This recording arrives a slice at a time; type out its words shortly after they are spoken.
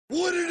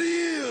what it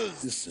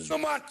is. This is the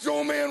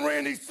Macho Man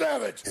Randy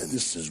Savage. And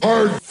this is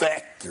Hard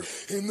Factor.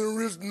 And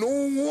there is no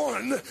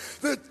one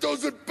that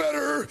does it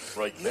better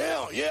right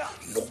now. Yeah,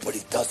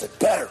 Nobody does it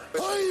better.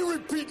 I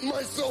ain't repeating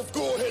myself.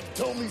 Go ahead,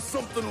 tell me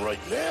something right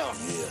now.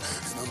 Yeah,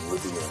 and I'm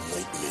living a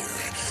nightmare.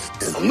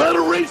 And I'm not a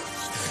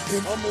racist.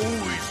 And I'm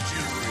always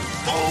cheering.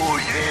 Oh,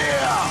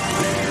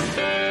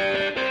 yeah.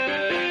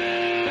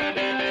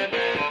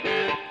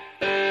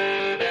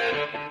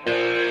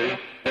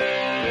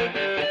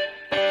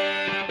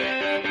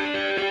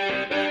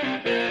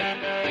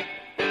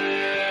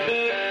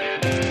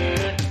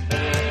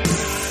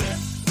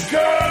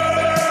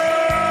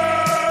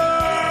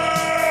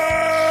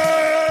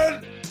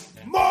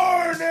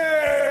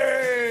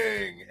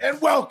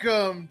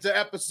 Welcome to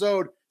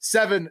episode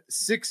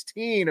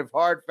 716 of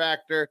Hard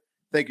Factor.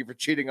 Thank you for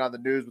cheating on the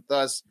news with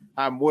us.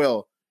 I'm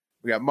Will.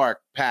 We got Mark,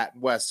 Pat,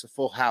 and Wes. A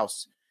full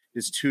house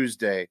is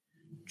Tuesday,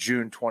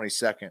 June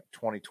 22nd,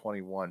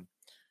 2021.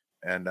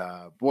 And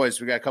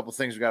boys, we got a couple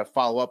things we got to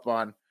follow up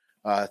on.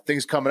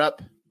 Things coming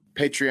up.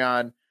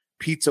 Patreon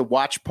pizza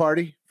watch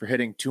party for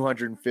hitting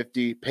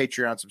 250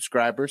 Patreon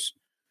subscribers.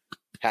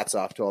 Hats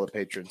off to all the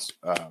patrons.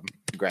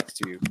 Congrats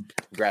to you.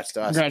 Congrats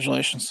to us.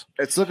 Congratulations.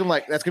 It's looking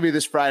like that's going to be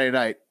this Friday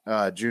night,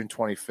 June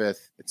 25th.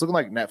 It's looking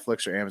like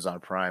Netflix or Amazon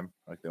Prime,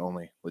 like the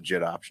only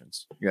legit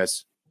options. You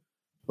guys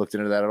looked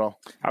into that at all?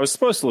 I was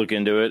supposed to look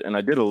into it, and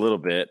I did a little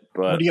bit,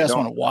 but what do you guys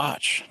want to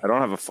watch? I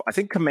don't have I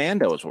think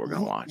Commando is what we're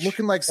going to watch.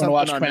 Looking like something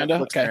watch on Commando?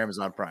 Netflix Okay. or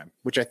Amazon Prime,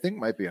 which I think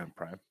might be on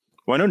Prime.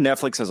 Well, I know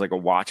Netflix has like a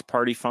watch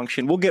party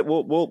function.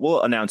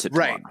 We'll announce it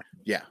tomorrow. Right.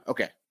 Yeah.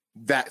 Okay.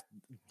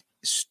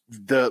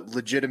 The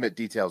legitimate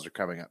details are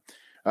coming up.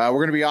 We're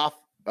going to be off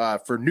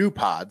for new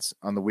pods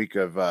on the week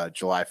of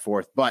July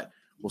 4th, but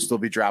we'll still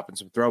be dropping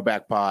some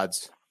throwback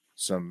pods,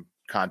 some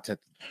content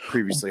that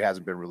previously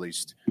hasn't been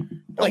released. Don't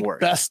Like worry.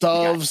 best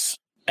ofs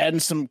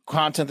and some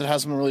content that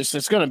hasn't been released.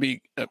 It's going to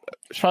be,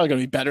 it's probably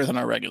going to be better than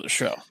our regular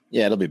show.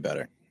 Yeah, it'll be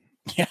better.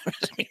 Yeah.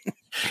 I mean,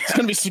 it's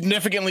going to be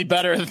significantly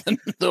better than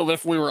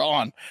if we were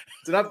on.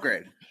 It's an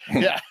upgrade.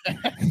 Yeah.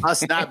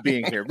 Us not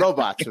being here.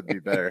 Robots would be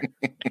better.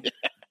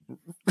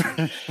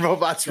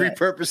 Robots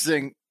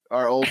repurposing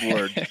our old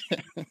word.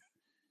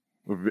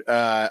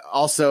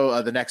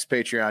 Also, the next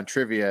Patreon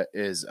trivia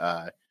is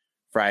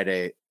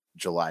Friday,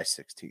 July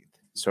 16th.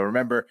 So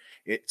remember,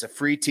 it's a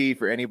free tee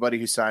for anybody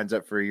who signs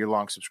up for a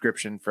year-long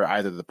subscription for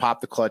either the Pop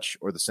the Clutch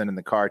or the Send in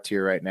the Car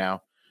tier right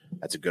now.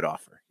 That's a good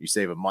offer. You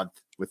save a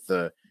month with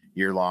the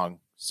year-long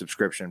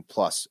subscription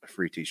plus a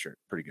free t-shirt.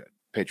 Pretty good.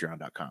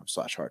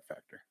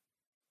 Patreon.com/hardfactor.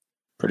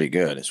 Pretty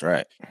good. That's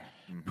right.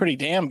 Pretty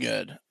damn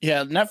good.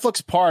 Yeah.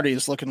 Netflix party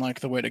is looking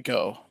like the way to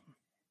go.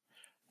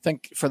 I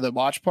think for the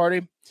watch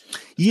party.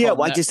 Yeah,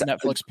 well,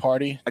 Netflix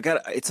party.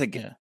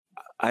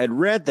 I had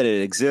read that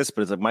it exists,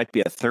 but it might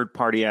be a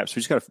third-party app, so we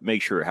just got to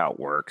make sure how it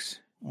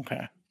works.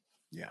 Okay.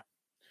 Yeah.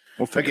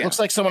 We'll figure it Looks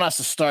like someone has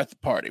to start the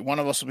party. One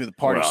of us will be the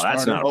party Well, starter.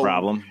 that's not a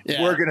problem.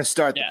 Yeah. We're going to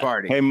start the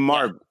party. Hey,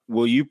 Mark,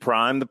 will you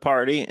prime the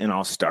party and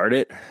I'll start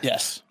it?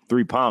 Yes.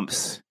 3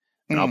 pumps,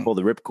 and I'll pull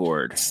the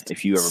ripcord.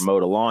 If you ever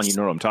mowed a lawn, you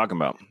know what I'm talking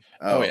about.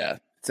 Oh yeah.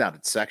 It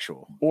sounded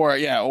sexual. Or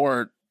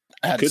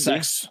had Could be.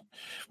 sex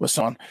with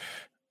someone.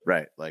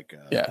 Right. Like,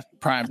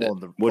 Primed it.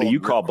 What do you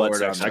call butt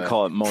sex? I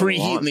call it mowing the Preheat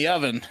lawn. in the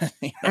oven.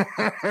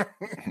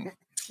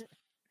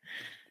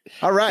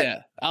 All right.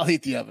 Yeah, I'll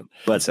heat the oven.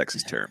 Butt sex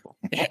is terrible.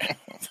 Yeah.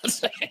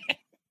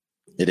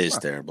 It is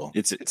terrible.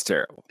 It's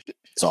terrible.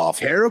 It's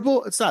awful.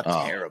 Terrible? It's not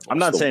Oh. terrible. I'm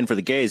not saying for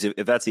the gays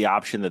if that's the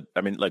option that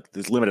like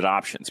there's limited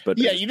options, but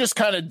Yeah, you just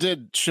kind of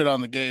did shit on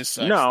the gay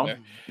sex. there.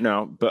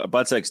 no, but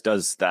butt sex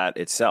does that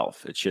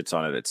itself. It shits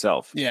on it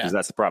itself. Yeah. because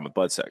that's the problem with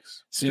butt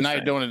sex. See, now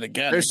you're doing it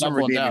again. There's some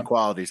Doubling redeeming down.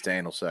 qualities to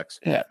anal sex.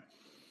 Yeah.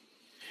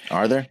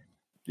 Are there?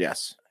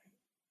 Yes.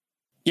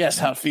 Yes,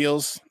 how it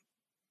feels.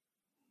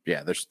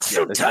 Yeah. There's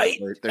tight.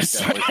 There's definitely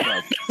some.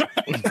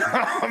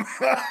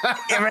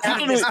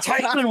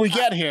 How did we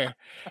get here?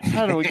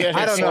 How did we get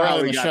here? I don't know so how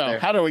early we in the got show? there.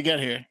 How did we get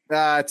here?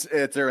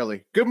 It's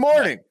early. Good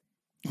morning.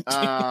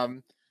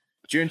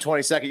 June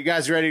 22nd. You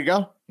guys ready to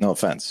go? No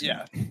offense.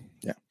 Yeah.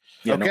 Yeah,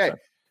 no Okay.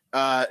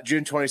 offense.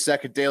 June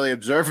 22nd, daily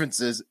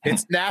observances.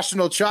 It's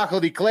National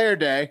Chocolate Eclair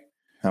Day.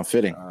 How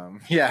fitting.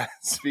 Yeah,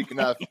 speaking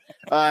of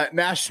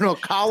National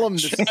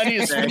Columnist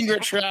Chinese Day. finger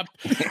trap.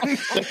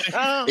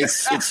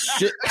 It's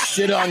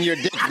shit on your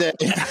dick day.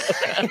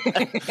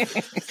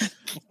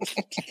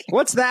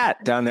 What's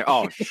that down there?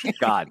 Oh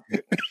God,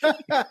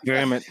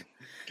 damn it!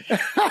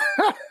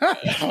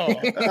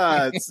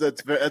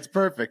 That's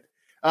perfect.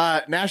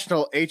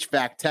 National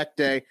HVAC Tech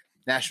Day,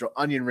 National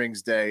Onion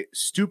Rings Day,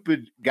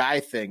 Stupid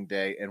Guy Thing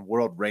Day, and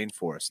World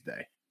Rainforest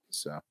Day.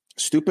 So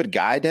Stupid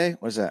guy day?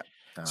 What is that?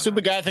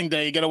 Stupid guy thing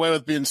day. You get away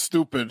with being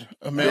stupid.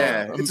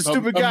 It's a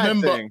stupid guy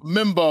thing.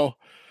 Mimbo.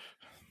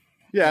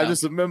 Yeah,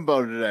 just a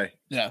mimbo today.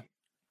 Yeah.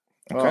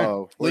 Okay.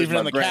 Oh, where's Leaving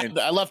in my the brain?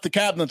 I left the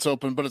cabinets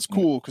open, but it's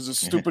cool because it's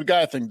stupid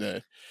guy thing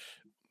day.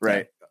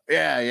 Right.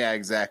 Yeah,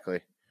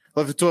 exactly.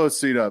 Left the toilet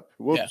seat up.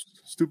 Whoops. Yeah.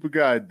 Stupid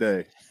guy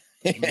day.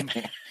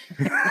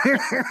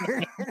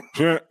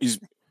 He's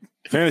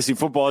Fantasy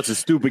football, it's a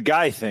stupid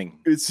guy thing.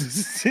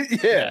 It's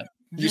yeah.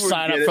 You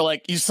sign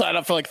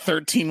up for like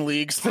 13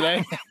 leagues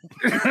today.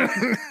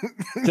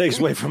 Takes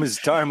away from his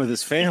time with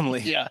his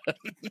family. Yeah.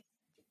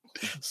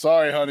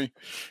 Sorry, honey.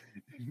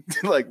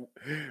 Like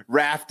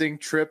rafting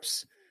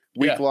trips,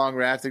 week-long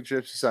rafting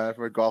trips. You sign up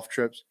for golf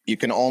trips. You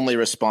can only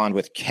respond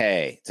with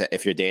K.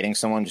 If you're dating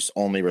someone, just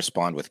only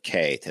respond with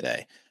K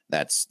today.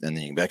 And then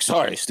you can be like,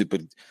 sorry,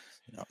 stupid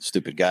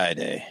guy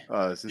day.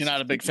 You're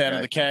not a big fan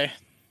of the K?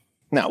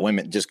 No,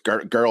 women, just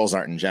girls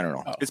aren't in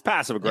general. It's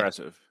passive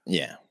aggressive.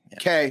 Yeah.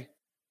 K.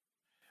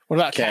 What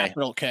about K.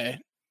 capital K?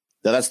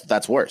 No,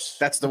 that's worse.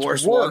 That's the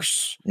worst.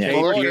 Worse. Yeah.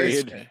 K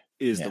Period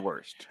is the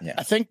worst. Yeah.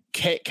 I think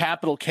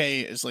capital K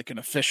is like an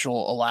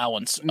official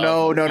allowance.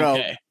 No.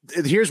 Okay.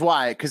 Here's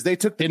why. Because they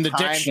took In the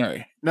time.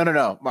 dictionary.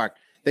 No, Mark.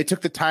 They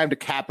took the time to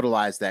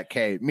capitalize that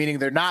K, meaning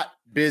they're not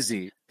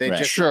busy. They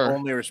just are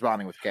only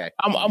responding with K.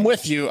 I'm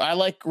with you. I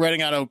like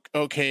writing out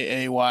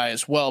OKAY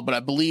as well, but I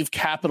believe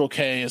capital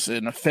K is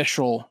an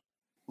official.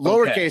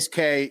 Lowercase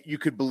K, you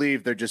could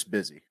believe they're just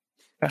busy.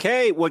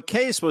 What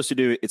K is supposed to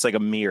do, it's like a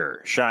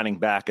mirror shining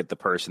back at the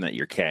person that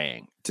you're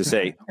K'ing to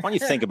say, why don't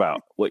you think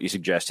about what you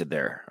suggested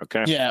there?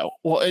 Okay. Yeah.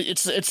 Well,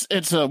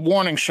 it's a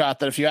warning shot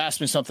that if you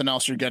ask me something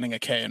else, you're getting a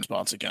K in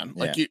response again.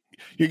 Like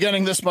you're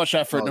getting this much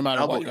effort no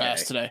matter what you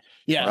ask today.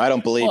 Yeah. Well, I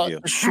don't believe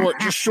you.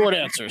 Just short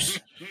answers.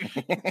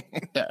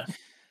 Yeah.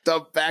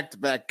 The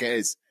back-to-back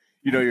Ks.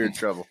 You know you're in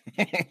trouble.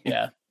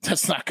 Yeah.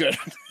 That's not good.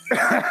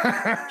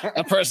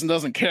 That person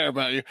doesn't care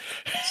about you.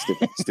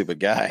 Stupid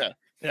guy.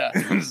 Yeah.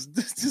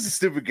 This is a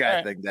stupid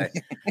guy thing day.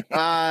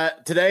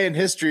 Today in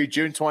history,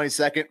 June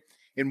 22nd,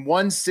 in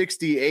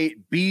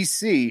 168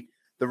 BC,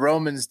 the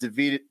Romans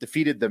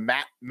defeated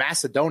the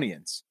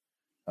Macedonians.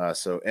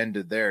 So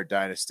ended their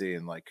dynasty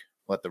and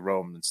let the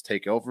Romans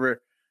take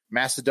over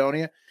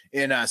Macedonia.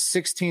 In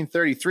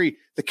 1633,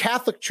 the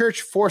Catholic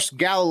Church forced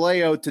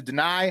Galileo to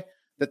deny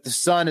that the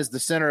sun is the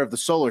center of the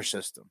solar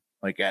system,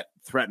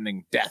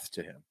 threatening death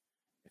to him.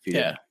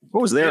 Yeah.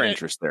 What was their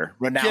interest there?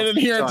 Get in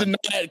here and deny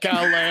it,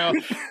 Galileo.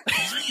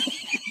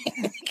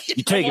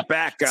 You take it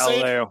back,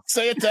 Galileo.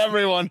 Say it to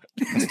everyone.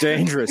 It's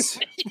dangerous.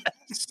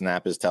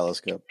 Snap his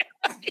telescope.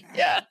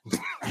 Yeah.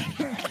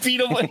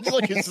 Feed him like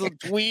it's a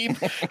dweeb.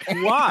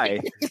 Why?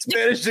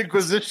 Spanish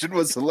Inquisition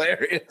was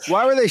hilarious.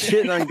 Why were they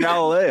shitting on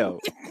Galileo?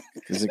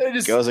 Because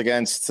it goes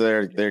against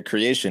their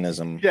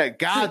creationism. Yeah,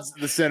 God's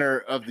the center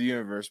of the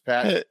universe,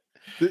 Pat.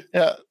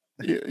 Yeah.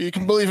 You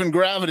can believe in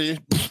gravity,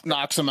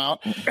 knocks him out.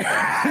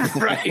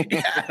 Right.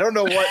 Yeah, I don't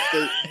know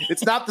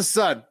it's not the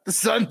sun. The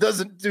sun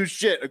doesn't do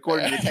shit,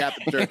 according to the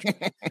Catholic Church.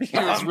 He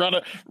was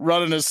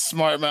running his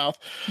smart mouth.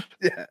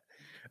 Yeah.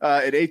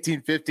 In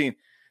 1815,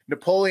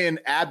 Napoleon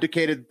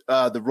abdicated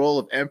the role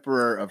of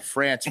emperor of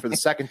France for the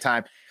second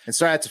time. And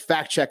sorry, that's a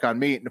fact check on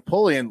me.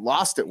 Napoleon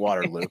lost at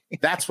Waterloo.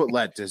 That's what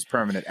led to his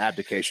permanent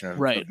abdication of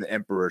the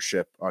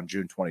emperorship on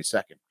June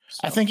 22nd. So.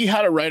 I think he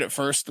had it right at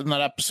first in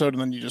that episode,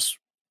 and then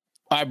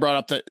I brought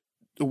up that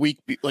the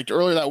week,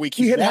 earlier that week,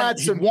 he had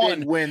some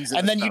big wins,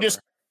 and then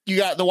you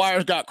got the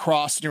wires got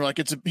crossed, and you're like,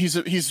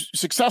 he's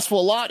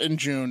successful a lot in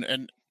June,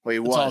 and he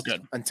was all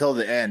good until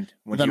the end.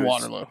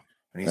 Waterloo,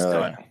 and he's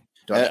done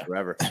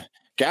forever.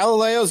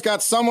 Galileo's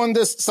got something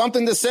to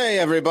say,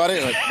 everybody.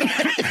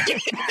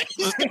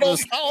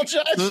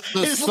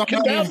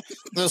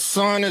 The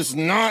sun is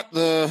not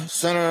the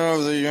center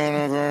of the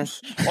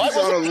universe. What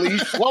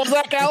was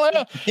that,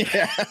 Galileo?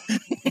 Yeah.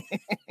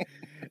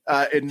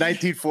 In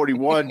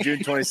 1941, June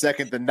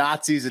 22nd, the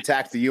Nazis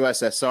attacked the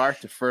USSR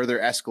to further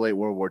escalate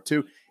World War II.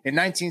 In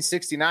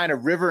 1969, a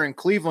river in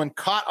Cleveland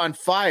caught on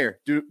fire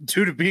due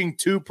to being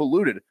too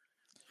polluted.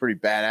 Pretty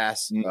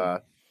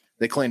badass.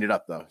 They cleaned it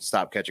up, though.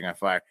 Stopped catching on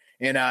fire.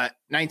 In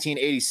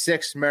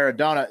 1986,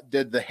 Maradona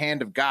did the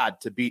hand of God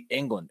to beat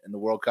England in the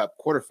World Cup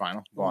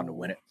quarterfinal, go on to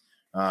win it.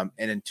 And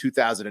in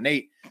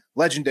 2008,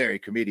 legendary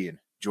comedian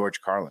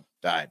George Carlin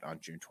died on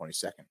June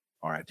 22nd.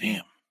 R.I.P.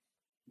 Damn.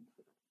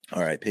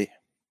 R.I.P.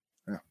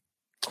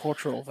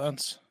 Cultural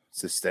events.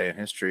 It's this day in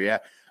history, yeah.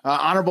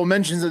 Honorable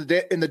mentions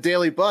in the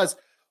Daily Buzz.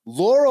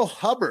 Laurel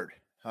Hubbard,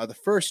 the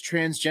first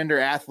transgender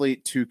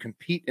athlete to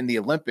compete in the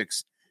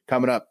Olympics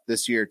coming up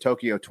this year,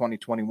 Tokyo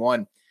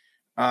 2021.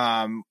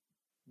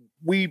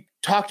 We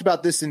talked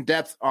about this in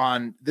depth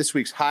on this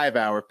week's Hive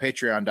Hour,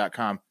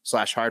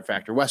 patreon.com/Hard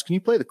Factor. Wes, can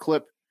you play the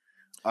clip?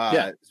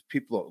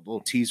 People, a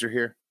little teaser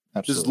here.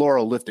 Absolutely. This is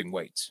Laurel lifting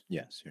weights.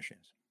 Yes, here she is.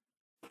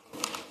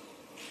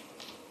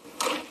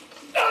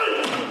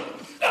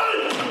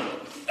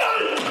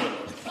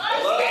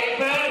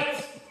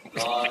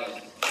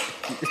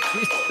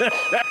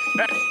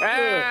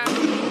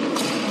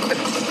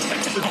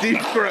 The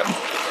deep grunt.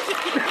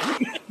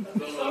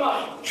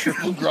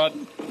 Triple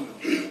grunt.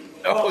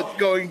 Oh, it's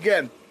going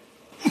again.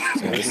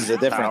 So this is a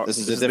different. This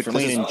is a different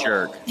clean and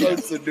jerk.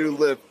 That's the new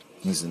lift.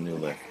 This is a new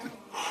lift.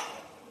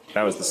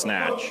 That was the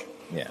snatch.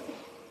 Yeah.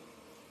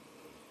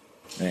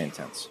 Very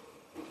intense.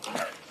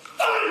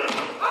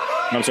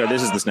 I'm sorry,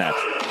 this is the snatch.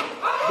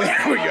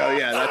 There we go.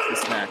 Yeah, that's the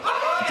snack.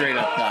 Straight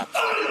up top.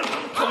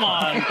 Come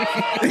on.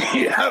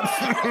 Yep.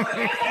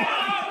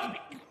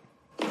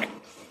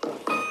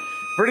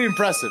 pretty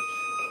impressive.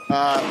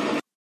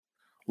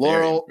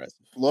 Laurel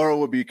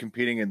would be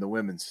competing in the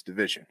women's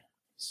division.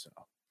 So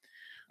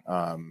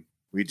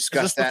we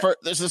discussed that.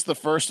 This is the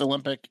first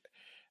Olympic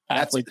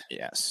athlete.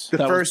 Yes. The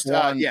first,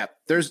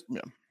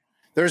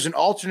 There's an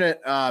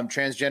alternate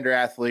transgender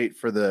athlete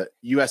for the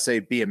USA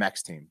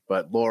BMX team,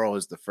 but Laurel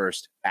is the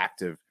first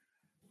active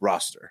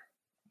roster.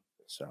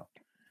 So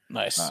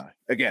nice.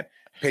 Again,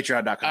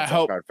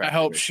 patreon.com. I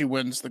hope she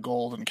wins the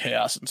gold and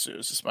chaos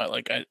ensues. It's my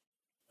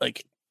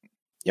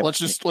Yep. Let's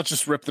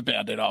just rip the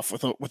Band-Aid off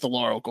with the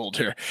Laurel gold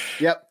here.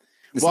 Yep.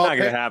 It's not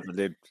going to happen,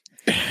 dude.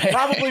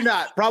 Probably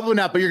not.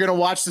 But you're going to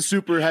watch the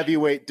super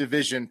heavyweight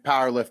division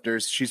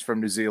powerlifters. She's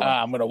from New Zealand.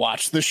 I'm going to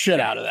watch the shit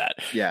out of that.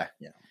 Yeah.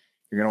 You're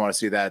going to want to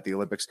see that at the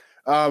Olympics.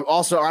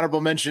 Also,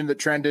 honorable mention that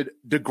trended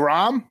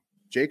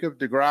Jacob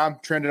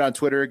DeGrom trended on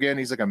Twitter again.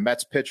 He's like a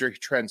Mets pitcher. He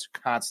trends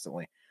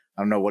constantly.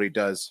 I don't know what he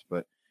does,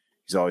 but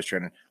he's always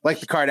trending. Like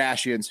the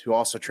Kardashians, who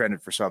also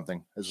trended for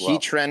something as well. He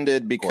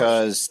trended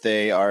because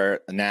they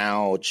are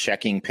now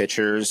checking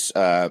pitchers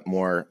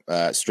more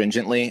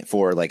stringently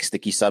for like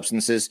sticky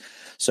substances.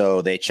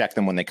 So they check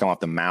them when they come off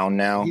the mound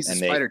now. He's a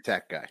spider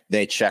tech guy.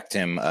 They checked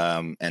him,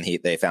 and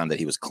they found that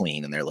he was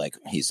clean, and they're like,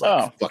 he's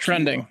like,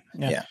 trending.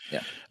 Yeah.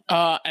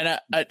 And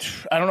I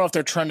don't know if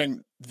they're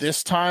trending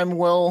this time,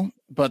 Will,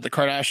 but the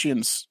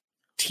Kardashians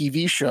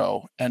TV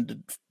show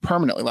ended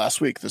permanently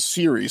last week, the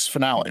series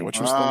finale, which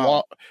was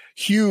the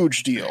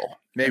huge deal.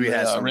 Maybe it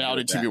has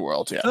reality TV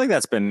world. Yeah, I think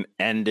that's been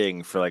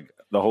ending for like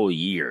the whole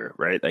year,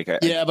 right? Like,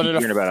 but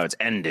hearing about how it's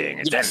ending.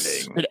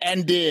 Ending. It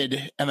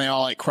ended, and they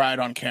all like cried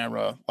on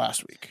camera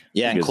last week.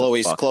 Yeah, and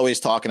Chloe's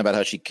talking about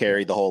how she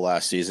carried the whole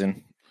last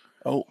season.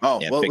 Well,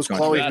 it was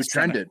Chloe who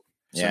trended.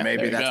 So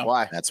maybe that's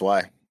why. That's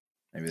why.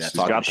 Maybe that's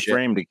she's got the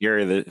frame to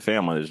carry the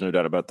family. There's no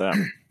doubt about that.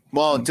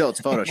 Well, until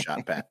it's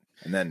Photoshop, Pat,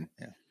 and then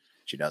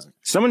she doesn't.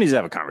 Someone needs to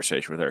have a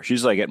conversation with her.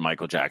 She's like at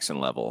Michael Jackson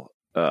level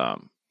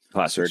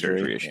plastic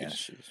surgery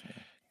issues.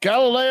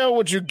 Galileo,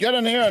 would you get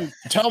in here and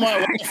tell my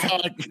wife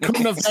I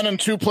couldn't have been in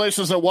two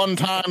places at one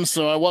time,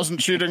 so I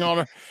wasn't cheating on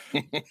her?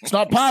 It's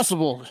not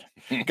possible.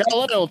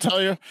 Galileo will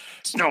tell you.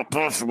 It's not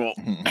possible.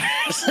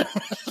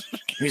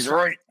 He's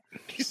right.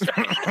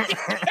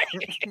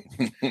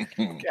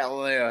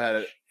 Galileo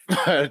had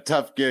a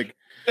tough gig.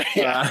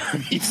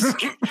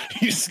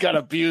 He's got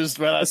abused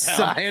by that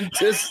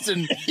scientist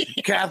in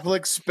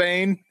Catholic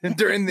Spain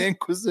during the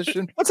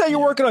Inquisition. What's that you're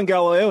working on,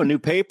 Galileo? A new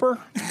paper?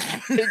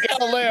 Hey,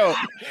 Galileo,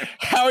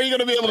 how are you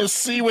going to be able to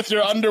see with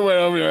your underwear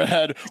over your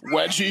head,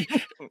 wedgie?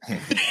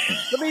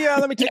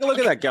 Let me take a look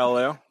at that,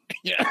 Galileo.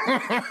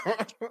 Yeah.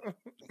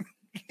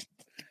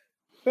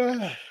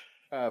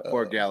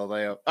 Poor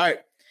Galileo. All right,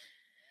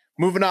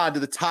 moving on to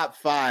the top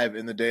 5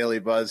 in the Daily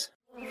Buzz.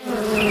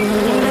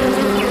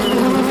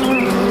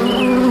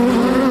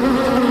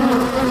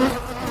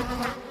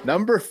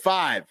 Number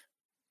 5,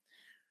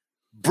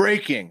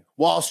 breaking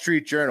Wall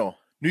Street Journal.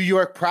 New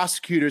York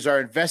prosecutors are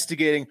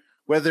investigating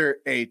whether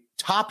a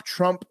top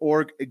Trump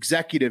org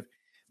executive,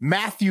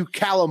 Matthew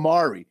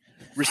Calamari,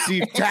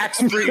 received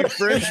tax-free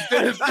fringe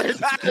benefits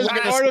as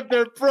part of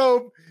their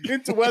probe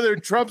into whether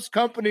Trump's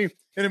company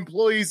and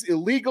employees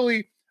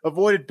illegally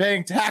avoided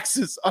paying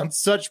taxes on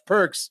such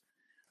perks.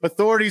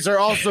 Authorities are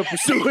also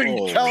pursuing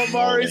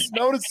Calamari's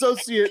known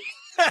associate,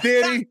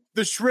 Danny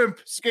the Shrimp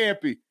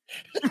Scampi.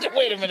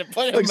 Wait a minute.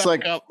 Looks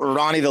like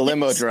Ronnie the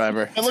limo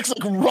driver. It looks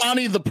like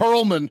Ronnie the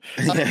Perlman.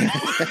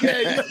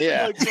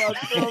 Yeah.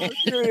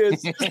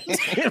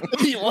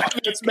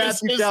 It's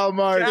Matthew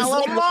Calamari.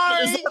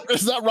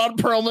 Is that Ron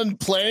Perlman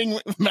playing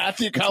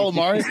Matthew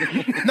Calamari?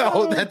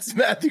 No, that's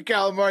Matthew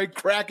Calamari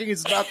cracking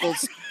his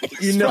knuckles.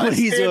 You know what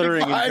he's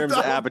ordering in terms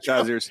of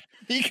appetizers.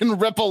 He can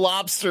rip a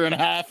lobster in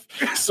half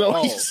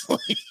so easily.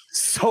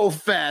 So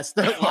fast.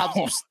 That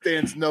lobster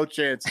stands no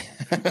chance.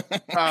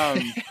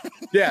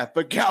 Yeah,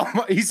 but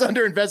he's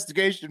under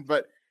investigation.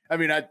 But I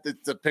mean,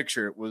 it's a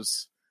picture. It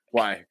was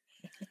why.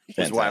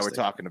 That's why we're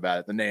talking about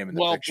it. The name and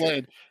the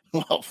picture.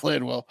 Well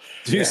played, Will.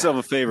 Do yourself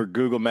a favor.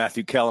 Google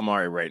Matthew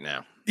Calamari right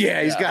now.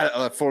 Yeah, he's got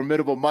a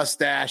formidable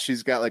mustache.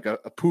 He's got like a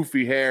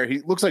poofy hair. He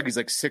looks like he's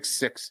like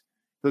 6'6".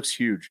 Looks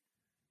huge.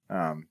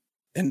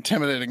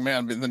 Intimidating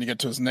man, but then you get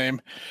to his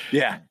name.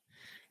 Yeah.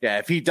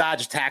 If he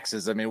dodged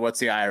taxes, I mean, what's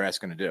the IRS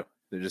going to do?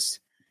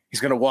 He's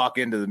going to walk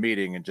into the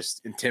meeting and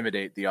just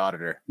intimidate the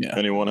auditor. Yeah.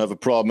 Anyone have a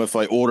problem if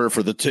I order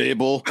for the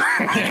table?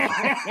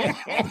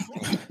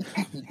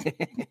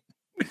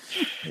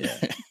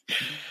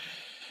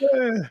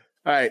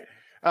 All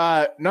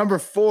right. Number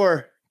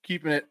 4,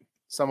 keeping it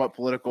somewhat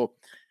political.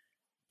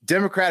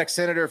 Democratic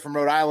Senator from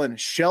Rhode Island,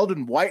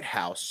 Sheldon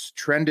Whitehouse,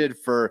 trended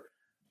for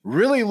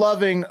really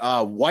loving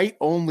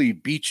white-only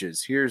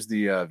beaches. Here's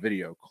the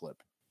video clip.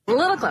 A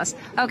little close.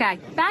 Okay.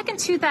 Back in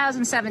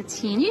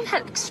 2017, you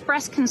had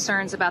expressed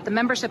concerns about the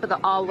membership of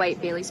the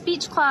all-white Bailey's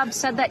Beach Club,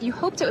 said that you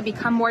hoped it would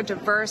become more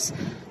diverse.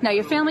 Now,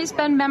 your family's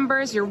been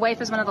members. Your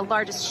wife is one of the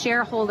largest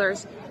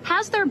shareholders.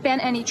 Has there been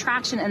any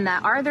traction in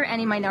that? Are there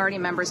any minority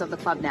members of the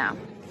club now?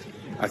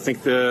 I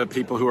think the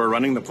people who are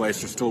running the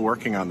place are still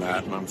working on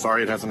that, and I'm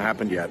sorry it hasn't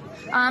happened yet.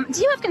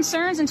 Do you have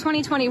concerns in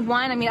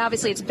 2021? I mean,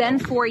 obviously, it's been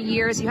 4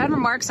 years. You had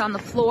remarks on the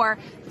floor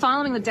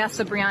following the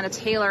deaths of Breonna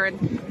Taylor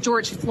and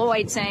George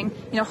Floyd saying,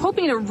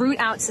 hoping to root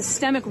out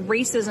systemic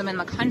racism in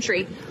the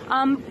country.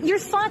 Your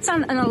thoughts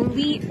on an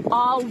elite,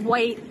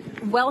 all-white,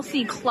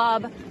 wealthy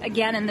club,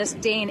 again, in this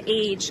day and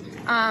age?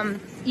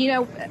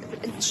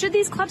 Should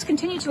these clubs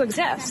continue to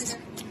exist?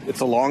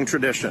 It's a long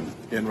tradition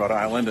in Rhode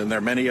Island, and there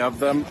are many of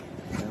them.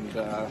 And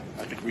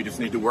I think we just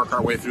need to work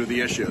our way through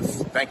the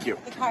issues. Thank you.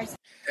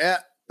 Yeah,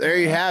 there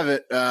you have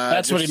it.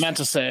 That's what he meant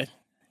to say.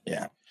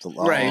 Yeah, it's a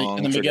long Right,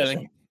 in the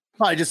beginning.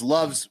 Well, he just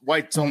loves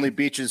whites only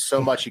beaches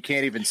so much you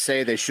can't even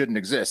say they shouldn't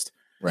exist.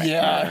 Right.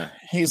 Yeah,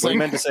 he's What like he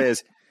meant to say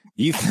is,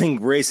 you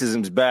think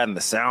racism's bad in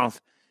the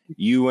South?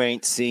 You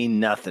ain't seen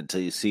nothing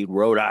till you see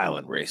Rhode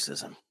Island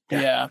racism.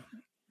 Yeah.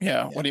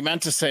 What he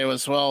meant to say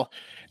was, well,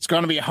 it's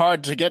going to be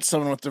hard to get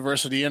someone with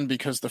diversity in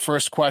because the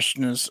first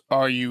question is,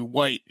 are you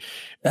white?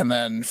 And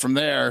then from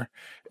there,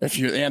 if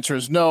your answer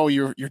is no,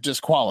 you're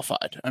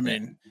disqualified. I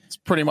mean, it's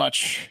pretty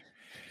much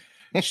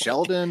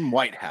Sheldon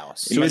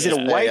Whitehouse. So is it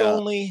a white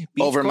only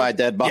over my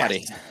dead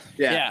body?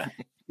 Yeah.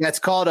 It's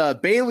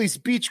called Bailey's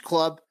Beach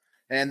Club,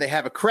 and they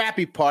have a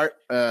crappy part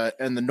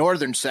in the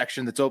northern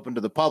section that's open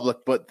to the public,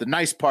 but the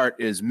nice part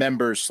is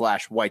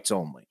members/whites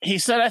only. He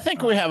said, I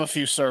think we have a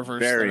few servers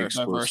Very that are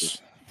exclusive.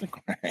 diverse.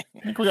 I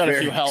think we got a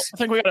few help. I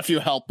think we got a few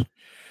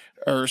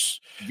helpers.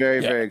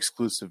 Very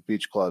exclusive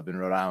beach club in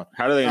Rhode Island.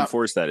 How do they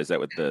enforce that? Is that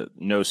with the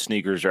no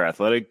sneakers or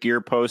athletic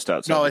gear post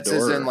outside? No, the it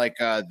says door, in like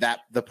that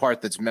the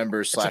part that's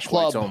members/whites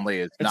club. only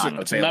is It's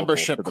not a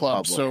membership to the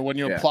club. public. So when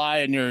you apply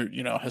and you're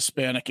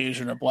Hispanic,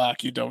 Asian, or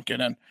Black, you don't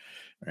get in.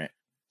 Right.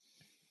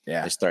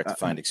 Yeah, They start to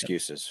find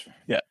excuses.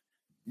 Yeah.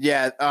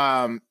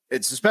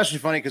 It's especially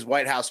funny because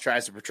Whitehouse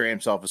tries to portray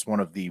himself as one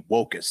of the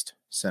wokest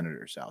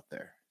senators out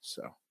there.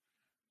 So,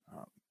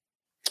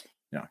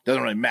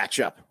 doesn't really match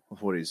up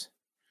with what he's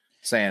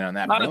saying on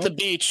that. Not front. at the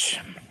beach.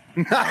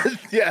 Not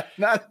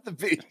at the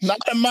beach. Not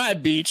at my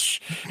beach,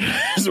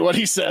 is what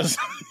he says.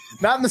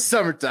 Not in the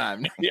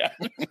summertime. Yeah.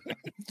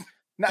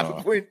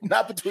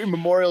 Not between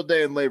Memorial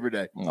Day and Labor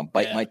Day. I'm gonna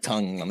bite my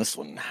tongue on this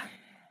one.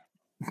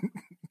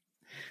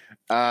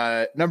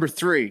 Number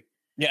 3.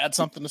 You had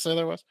something to say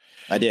there, was?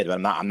 I did,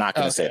 but I'm not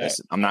going to say Okay. this.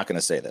 I'm not going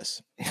to say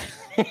this.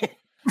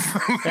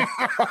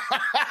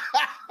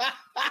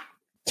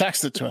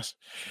 Text it to us.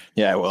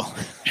 Yeah, I will.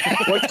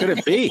 what could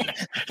it be?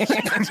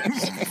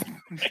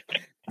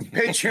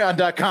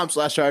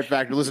 Patreon.com/Hard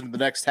Factor. Listen to the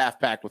next half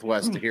pack with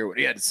Wes to hear what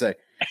he had to say.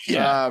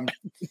 Yeah.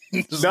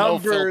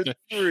 Number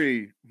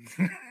 3,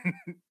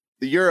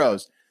 the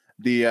Euros,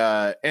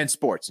 and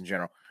sports in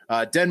general.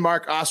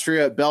 Denmark,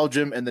 Austria,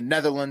 Belgium, and the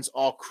Netherlands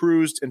all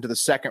cruised into the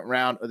second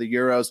round of the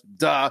Euros.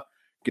 Duh.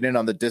 Get in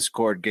on the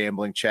Discord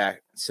gambling chat.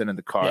 Send in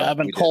the card. Yeah, I've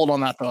been cold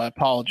on that, though.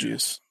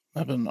 Apologies.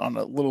 I've been on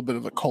a little bit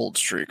of a cold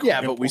streak.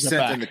 Yeah, but we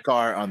sent in the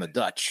car on the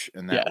Dutch,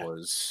 and that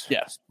was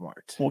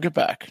smart. We'll get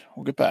back.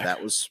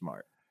 That was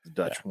smart. The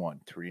Dutch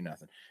won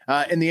 3-0.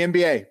 In the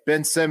NBA,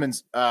 Ben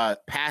Simmons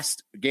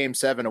passed Game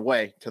 7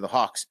 away to the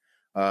Hawks,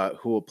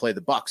 who will play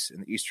the Bucks in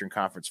the Eastern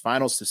Conference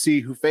Finals to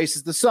see who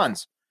faces the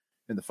Suns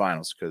in the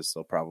finals, because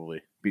they'll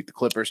probably beat the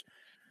Clippers.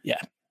 Yeah.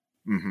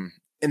 Mm-hmm.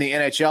 In the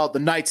NHL, the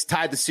Knights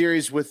tied the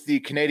series with the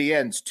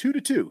Canadiens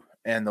 2-2,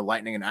 and the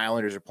Lightning and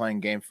Islanders are playing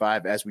Game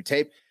 5 as we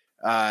tape.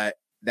 That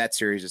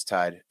series is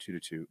tied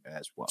 2-2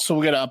 as well. So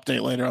we'll get an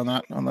update later on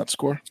that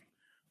score.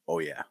 Oh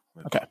yeah.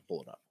 Okay.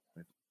 Pull it up.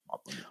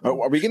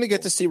 Are we going to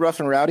get to see Rough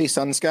and Rowdy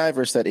Suns guy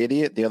versus that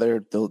idiot?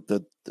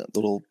 The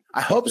little.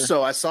 I hope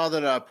so. I saw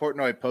that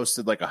Portnoy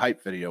posted like a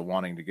hype video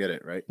wanting to get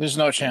it. Right. There's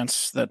no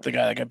chance that the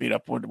guy that got beat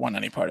up would want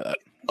any part of that.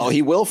 Oh,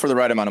 he will for the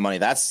right amount of money.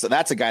 That's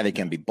a guy that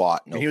can be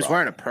bought. He was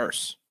wearing a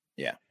purse.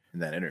 Yeah. In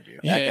that interview.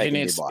 Yeah,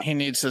 he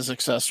needs his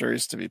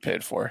accessories to be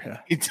paid for. Yeah.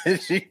 He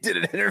did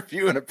an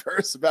interview in a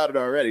purse about it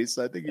already.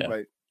 So I think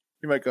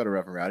he might go to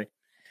Rough and Rowdy.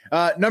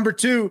 Number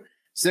 2,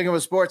 sticking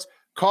with sports,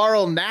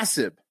 Carl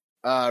Nassib,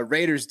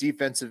 Raiders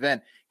defensive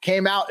end,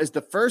 came out as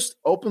the first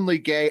openly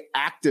gay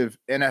active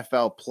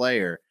NFL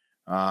player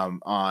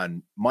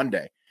on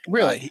Monday.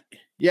 Really?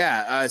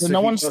 Yeah. So no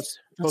one's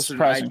posted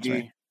surprising an to ID.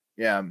 me.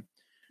 Yeah.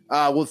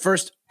 Well,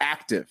 first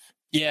active.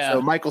 Yeah.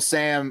 So Michael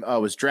Sam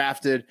was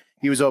drafted.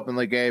 He was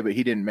openly gay, but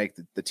he didn't make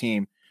the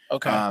team.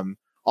 Okay.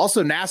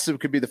 Also, Nassib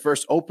could be the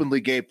first openly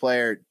gay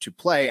player to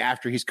play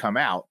after he's come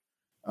out,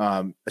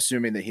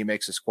 assuming that he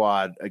makes a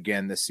squad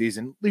again this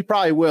season. He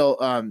probably will.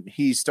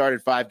 He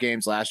started 5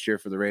 games last year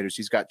for the Raiders.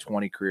 He's got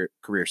 20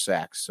 career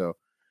sacks. So it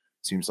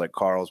seems like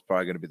Carl's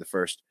probably going to be the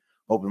first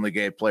openly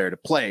gay player to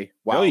play.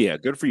 Wow. Oh, yeah.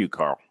 Good for you,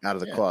 Carl. Out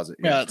of the closet.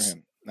 Yeah, for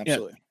him.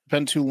 Absolutely.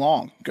 Been too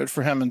long. Good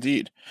for him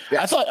indeed.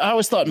 Yeah. I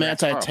always thought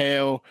Manti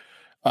Te'o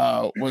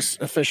was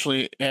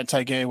officially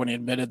anti-gay when he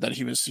admitted that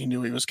he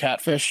knew he was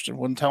catfished and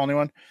wouldn't tell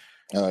anyone.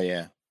 Oh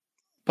yeah.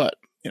 But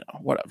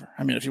whatever.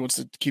 I mean, if he wants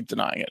to keep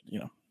denying it,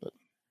 But.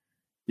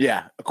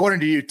 Yeah, according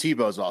to you,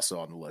 Tebow's also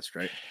on the list,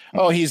 right?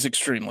 Oh, he's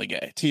extremely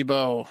gay.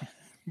 Tebow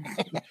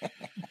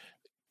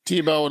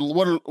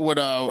would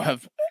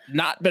have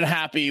not been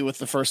happy with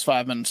the first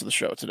 5 minutes of the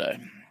show today.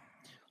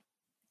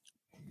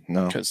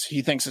 No, because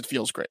he thinks it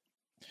feels great.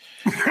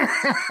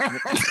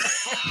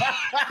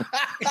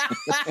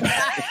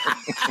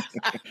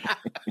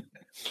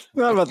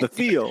 Not about the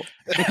feel.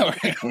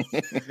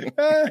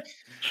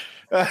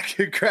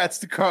 Congrats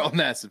to Carl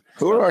Nassif.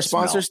 Who are our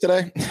sponsors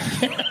today?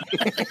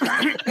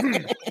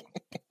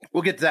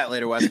 We'll get to that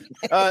later, Wes.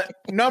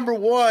 Number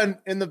one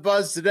in the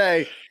buzz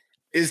today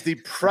is the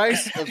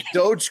price of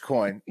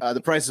Dogecoin,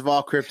 the price of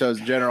all cryptos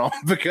in general,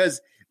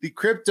 because the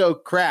crypto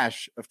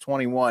crash of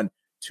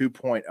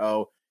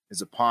 2.0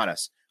 is upon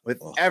us,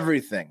 with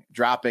everything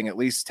dropping at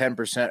least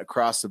 10%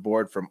 across the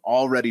board from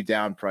already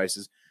down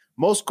prices.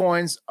 Most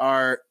coins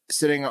are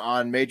sitting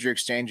on major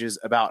exchanges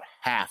about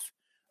half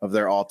of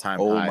their all-time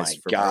highs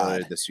from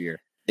earlier this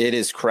year. It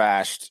has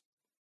crashed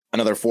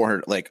another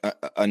 400,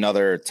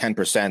 another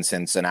 10%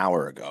 since an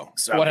hour ago.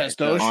 So what has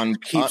Doge?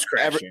 Keeps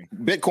crashing.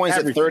 Bitcoin's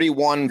at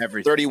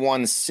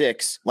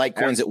 31.6.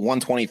 Litecoin's at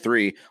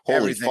 123.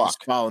 Holy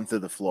fuck! Falling through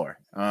the floor.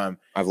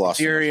 I've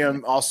lost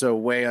Ethereum also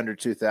way under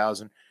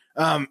 2,000.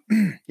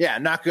 Yeah,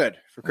 not good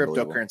for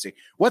cryptocurrency.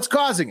 What's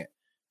causing it?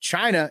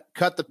 China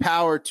cut the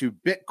power to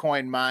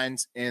Bitcoin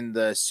mines in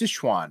the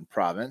Sichuan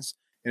province,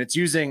 and it's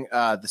using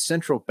the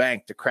central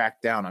bank to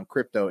crack down on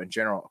crypto in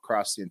general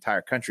across the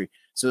entire country.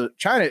 So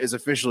China is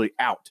officially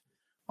out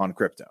on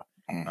crypto.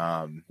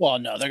 Well,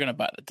 no, they're going to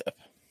buy the dip.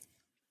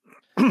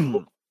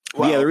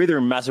 Yeah, they're either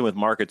messing with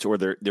markets or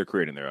they're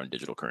creating their own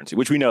digital currency,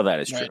 which we know that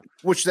is true.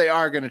 Which they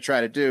are going to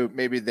try to do.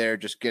 Maybe they're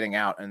just getting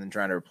out and then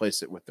trying to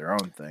replace it with their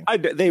own thing.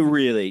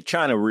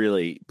 China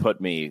really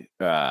put me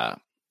a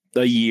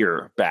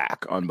year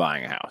back on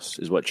buying a house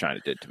is what China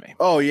did to me.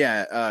 Oh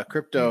yeah,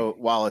 crypto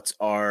wallets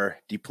are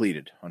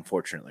depleted,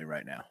 unfortunately,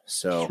 right now.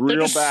 So it's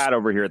real bad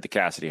over here at the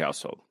Cassidy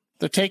household.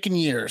 They're taking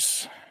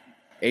years.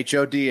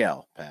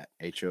 HODL, Pat.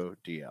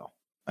 HODL.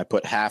 I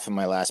put half of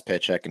my last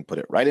paycheck and put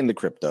it right into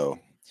crypto,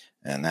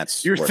 and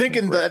that's you're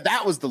thinking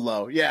that was the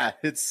low. Yeah,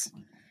 it's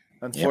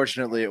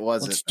unfortunately it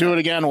wasn't. Let's do it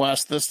again,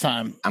 Wes. This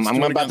time I'm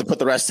about to put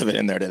the rest of it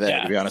in there today.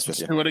 Yeah. To be honest with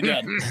you, do it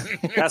again.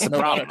 That's the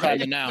problem.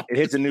 Right? Now it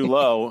hits a new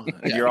low.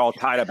 And you're all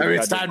tied up.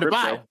 It's time to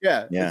buy.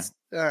 Yeah.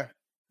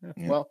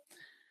 Well,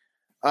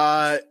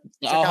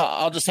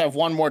 I'll just have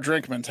one more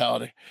drink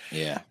mentality.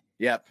 Yeah.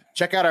 Yep.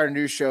 Check out our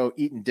new show,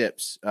 Eatin'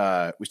 Dips.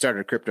 We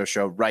started a crypto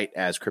show right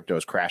as crypto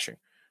is crashing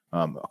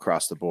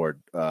across the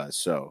board.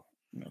 The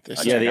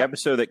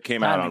episode that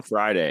came out on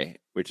Friday,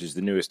 which is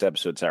the newest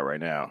episode that's out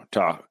right now.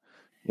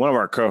 One of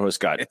our co-hosts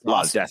got a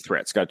lot of death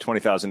threats, got a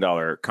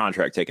 $20,000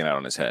 contract taken out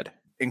on his head.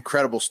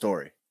 Incredible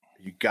story.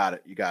 You got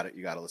it. You got to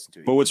listen to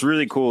it. But what's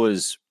really cool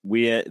is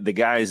the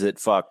guys that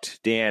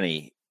fucked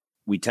Danny,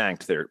 we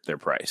tanked their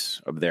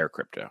price of their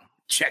crypto.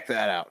 Check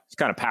that out. It's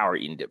kind of power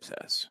Eatin' Dips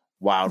has.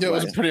 Wow. It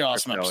was a pretty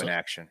awesome episode. In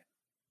action.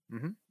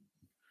 Mm-hmm.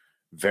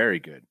 Very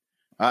good.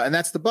 And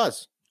that's the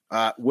buzz,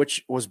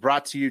 which was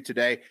brought to you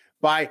today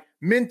by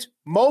Mint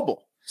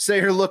Mobile. Say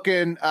you're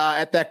looking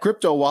at that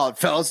crypto wallet,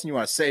 fellas, and you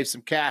want to save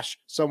some cash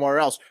somewhere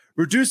else.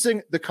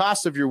 Reducing the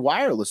cost of your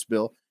wireless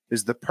bill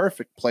is the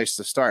perfect place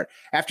to start.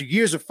 After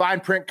years of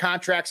fine print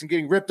contracts and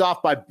getting ripped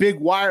off by big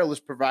wireless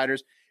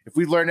providers, if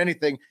we learn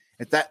anything,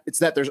 it's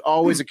that there's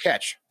always a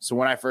catch. So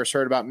when I first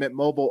heard about Mint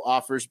Mobile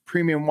offers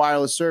premium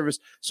wireless service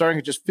starting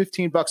at just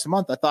 $15 a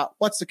month, I thought,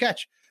 what's the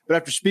catch? But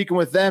after speaking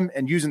with them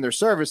and using their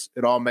service,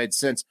 it all made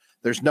sense.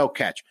 There's no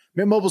catch.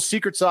 Mint Mobile's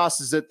secret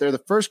sauce is that they're the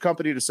first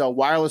company to sell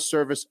wireless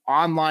service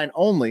online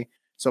only.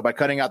 So by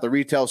cutting out the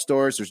retail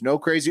stores, there's no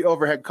crazy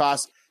overhead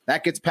costs.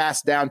 That gets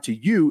passed down to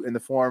you in the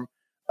form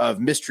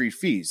of mystery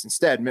fees.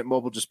 Instead, Mint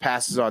Mobile just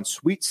passes on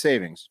sweet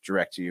savings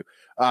direct to you.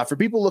 For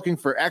people looking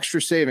for extra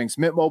savings,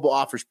 Mint Mobile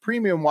offers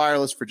premium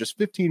wireless for just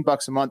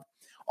 $15 a month.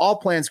 All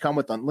plans come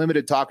with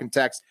unlimited talk and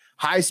text,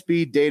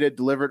 high-speed data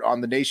delivered on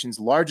the nation's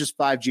largest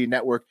 5G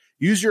network.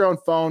 Use your own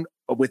phone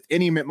with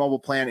any Mint Mobile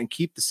plan and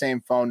keep the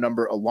same phone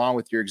number along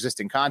with your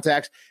existing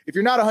contacts. If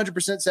you're not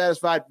 100%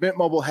 satisfied, Mint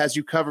Mobile has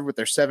you covered with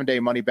their 7-day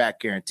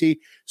money-back guarantee.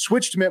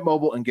 Switch to Mint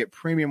Mobile and get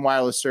premium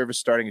wireless service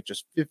starting at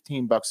just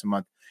 $15 a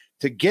month.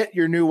 To get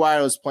your new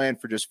wireless plan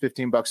for just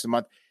 $15 a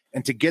month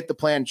and to get the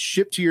plan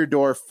shipped to your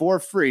door for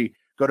free,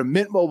 go to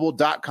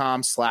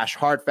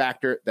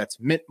mintmobile.com/hardfactor. That's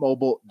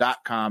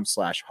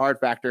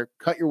mintmobile.com/hardfactor.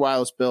 Cut your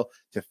wireless bill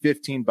to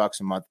 $15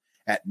 a month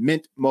at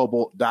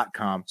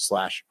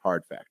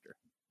mintmobile.com/hardfactor.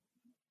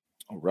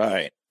 All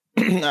right.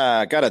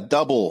 Got a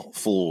double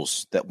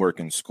fools that work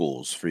in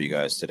schools for you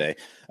guys today.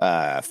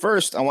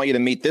 First, I want you to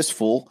meet this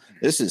fool.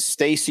 This is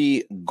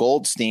Stacy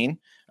Goldstein.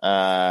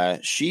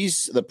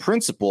 She's the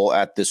principal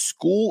at the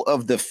School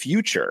of the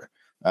Future.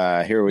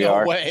 Here we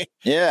are. Way.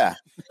 Yeah.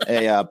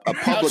 A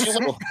public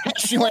school.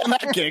 She land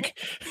that gig.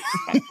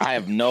 I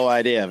have no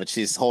idea, but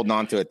she's holding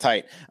on to it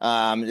tight.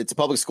 It's a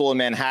public school in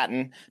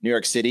Manhattan, New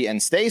York City.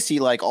 And Stacy,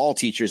 like all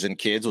teachers and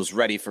kids, was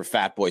ready for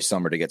Fat Boy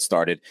Summer to get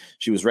started.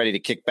 She was ready to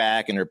kick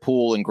back in her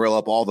pool and grill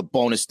up all the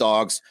bonus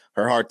dogs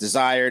her heart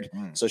desired.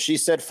 So she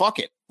said, fuck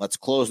it. Let's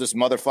close this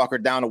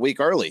motherfucker down a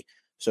week early.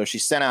 So she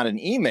sent out an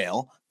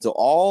email to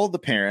all the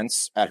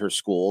parents at her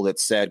school that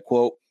said,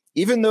 quote,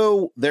 even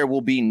though there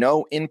will be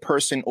no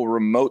in-person or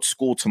remote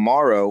school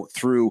tomorrow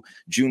through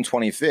June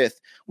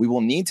 25th, we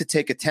will need to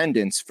take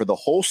attendance for the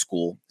whole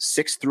school,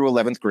 6th through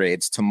 11th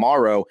grades,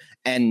 tomorrow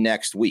and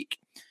next week.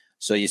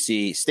 So you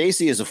see,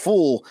 Stacy is a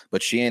fool,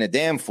 but she ain't a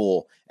damn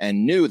fool,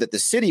 and knew that the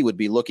city would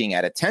be looking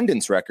at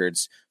attendance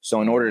records.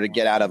 So in order to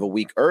get out of a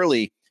week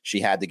early, she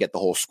had to get the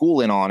whole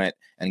school in on it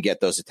and get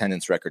those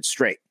attendance records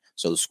straight.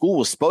 So the school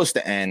was supposed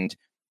to end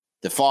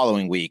the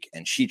following week,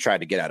 and she tried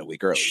to get out a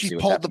week early. She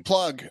pulled the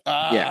plug.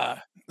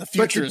 The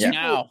future is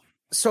now.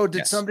 So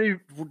did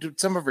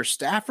some of her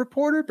staff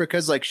report her?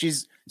 Because like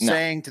she's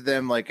saying to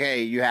them like,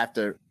 hey, you have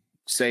to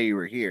say you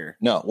were here.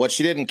 No, what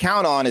she didn't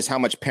count on is how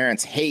much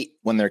parents hate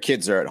when their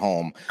kids are at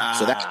home.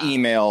 So that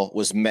email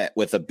was met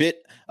with a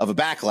bit of a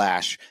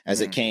backlash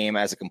as it came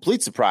as a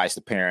complete surprise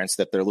to parents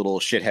that their little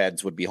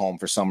shitheads would be home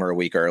for summer a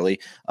week early.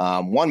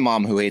 One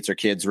mom who hates her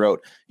kids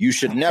wrote, "You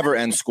should never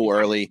end school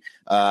early.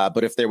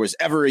 But if there was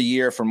ever a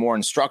year for more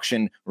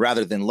instruction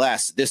rather than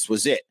less, this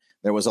was it."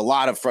 There was a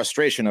lot of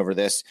frustration over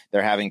this.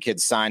 They're having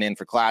kids sign in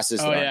for classes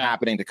that aren't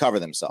happening to cover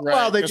themselves. Right.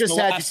 Well, they just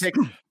had to take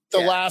the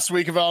last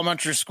week of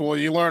elementary school.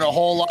 You learn a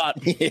whole lot.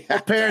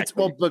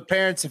 But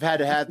parents have had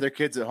to have their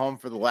kids at home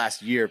for the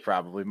last year,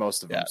 probably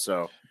most of them.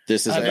 So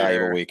this is a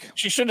valuable week.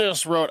 She should have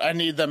just wrote, "I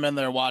need them in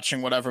there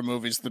watching whatever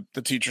movies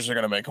the teachers are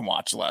going to make them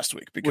watch last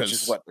week," because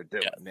which is what they're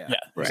doing. Yeah,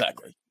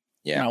 exactly.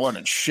 Yeah, you're not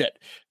learning shit.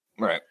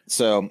 Right.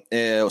 So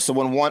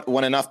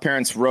when enough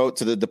parents wrote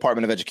to the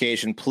Department of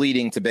Education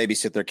pleading to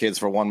babysit their kids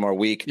for one more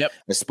week,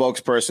 the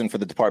spokesperson for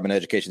the Department of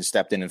Education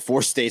stepped in and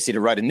forced Stacy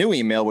to write a new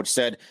email, which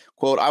said,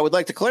 quote, "I would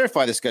like to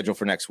clarify the schedule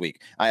for next week.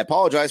 I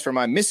apologize for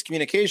my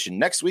miscommunication.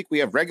 Next week, we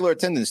have regular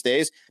attendance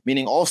days,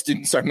 meaning all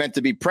students are meant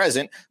to be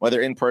present,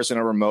 whether in person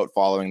or remote,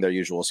 following their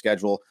usual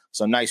schedule.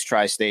 So nice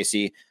try,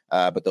 Stacy.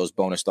 But those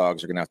bonus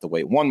dogs are going to have to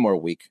wait one more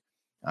week."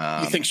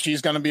 You think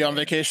she's going to be on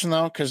vacation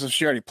though? Because if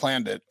she already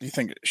planned it, do you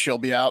think she'll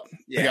be out?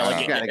 Yeah,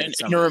 like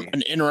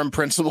an interim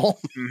principal.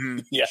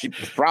 Yeah, she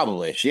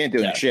ain't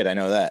doing shit. I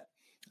know that.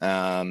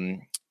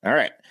 All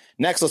right.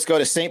 Next, let's go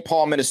to St.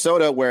 Paul,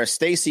 Minnesota, where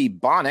Stacy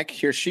Bonnick,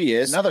 here she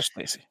is, another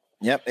Stacy.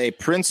 Yep, a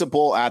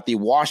principal at the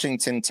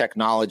Washington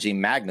Technology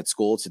Magnet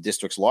School, it's the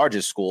district's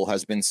largest school,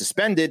 has been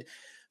suspended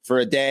for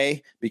a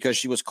day because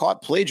she was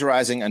caught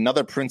plagiarizing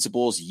another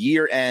principal's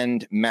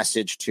year-end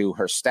message to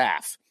her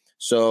staff.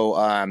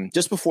 So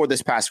just before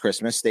this past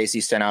Christmas, Stacy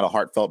sent out a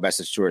heartfelt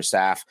message to her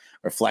staff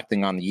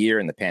reflecting on the year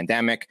and the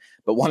pandemic.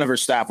 But one of her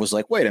staff was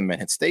like, "Wait a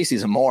minute,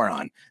 Stacy's a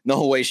moron.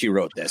 No way she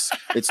wrote this.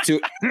 It's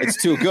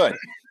too good."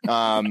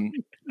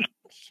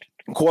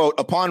 Quote,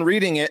 upon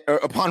reading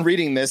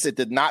this, it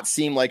did not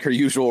seem like her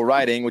usual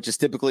writing, which is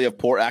typically of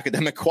poor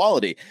academic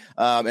quality.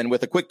 And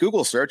with a quick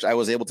Google search, I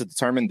was able to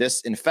determine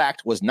this, in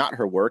fact, was not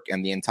her work,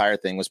 and the entire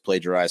thing was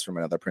plagiarized from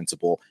another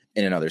principal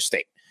in another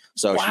state.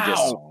 So she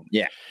just,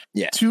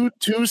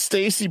 two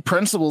Stacy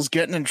principals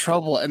getting in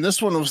trouble, and this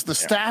one was the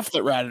staff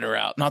that ratted her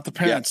out, not the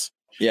parents.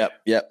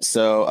 Yep.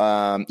 So,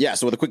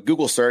 so with a quick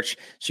Google search,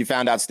 she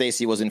found out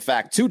Stacy was in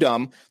fact too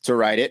dumb to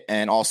write it,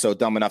 and also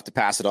dumb enough to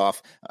pass it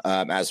off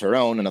as her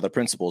own. Another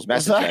principal's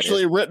message. It's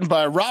actually written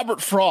by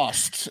Robert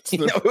Frost.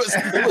 It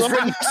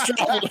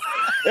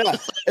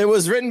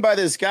was written by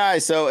this guy.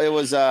 So it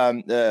was,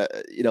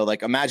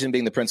 like imagine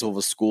being the principal of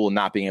a school and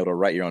not being able to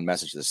write your own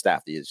message to the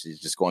staff. She's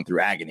just going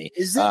through agony.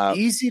 Is it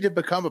easy to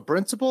become a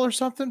principal or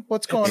something?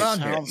 What's going on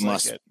here?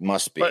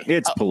 Must be. But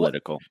it's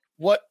political.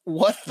 What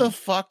the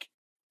fuck?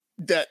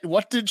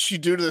 What did she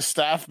do to the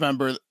staff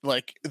member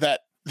like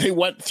that? They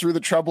went through the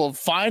trouble of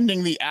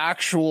finding the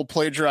actual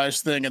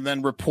plagiarized thing and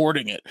then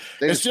reporting it.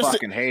 It's just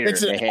fucking hate her.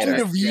 It's an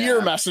end of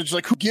year message.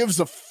 Like, who gives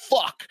a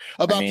fuck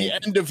about the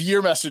end of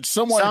year message?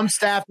 Some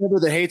staff member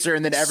that hates her,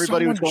 and then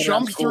everybody was going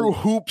jumped through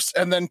hoops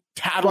and then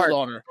tattled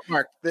on her.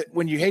 Mark,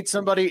 when you hate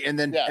somebody, and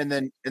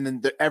then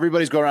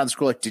everybody's going around the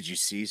school like, "Did you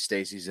see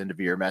Stacy's end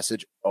of year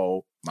message?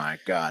 Oh my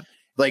god!"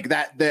 Like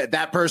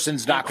that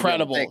person's not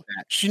credible. Take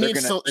that. She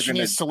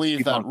needs to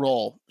leave that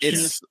role.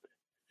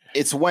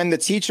 It's when the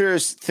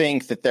teachers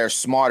think that they're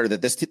smarter,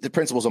 that the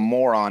principal's a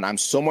moron. I'm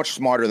so much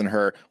smarter than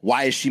her.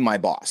 Why is she my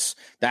boss?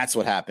 That's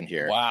what happened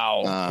here.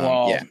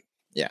 Wow.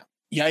 Yeah.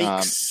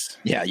 Yikes.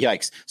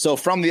 Yikes. So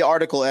from the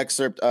article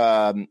excerpt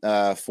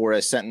for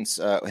a sentence,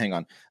 hang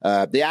on.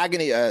 The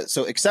agony.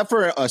 So except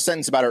for a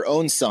sentence about her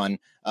own son,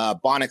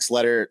 Bonnick's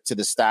letter to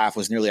the staff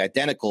was nearly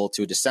identical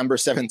to a December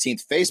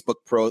 17th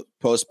Facebook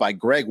post by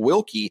Greg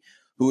Wilkie,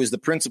 who is the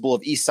principal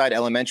of Eastside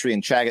Elementary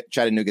in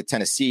Chattanooga,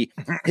 Tennessee.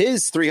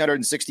 His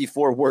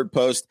 364-word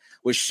post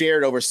was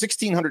shared over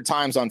 1,600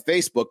 times on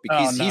Facebook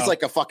because he's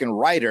like a fucking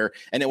writer,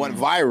 and it went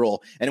viral,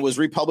 and it was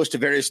republished to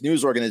various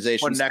news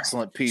organizations. What an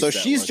excellent piece. So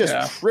she's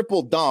just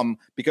triple dumb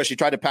because she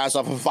tried to pass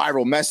off a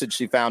viral message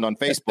she found on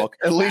Facebook.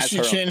 At least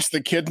she changed the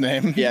kid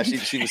name. Yeah,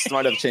 she was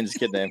smart enough to change the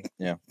kid name.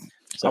 Yeah.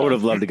 So, I would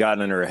have loved to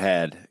gotten in her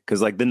head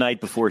because, like, the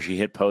night before she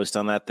hit post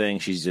on that thing,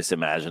 she's just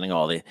imagining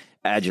all the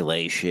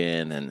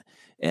adulation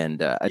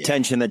and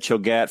attention that she'll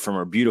get from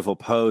her beautiful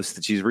post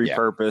that she's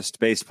repurposed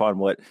based upon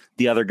what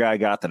the other guy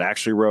got that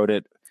actually wrote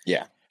it.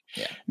 Yeah.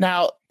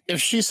 Now, if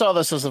she saw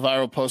this as a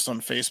viral post on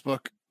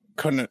Facebook,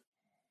 couldn't it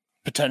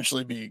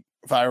potentially be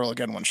viral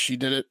again when she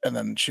did it, and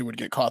then she would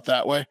get caught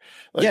that way?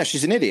 Like, yeah,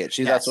 she's an idiot.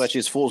 That's why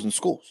she's fools in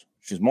schools.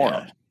 She's a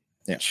moron.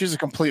 Yeah. She's a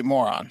complete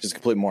moron. She's a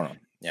complete moron.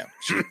 Yeah.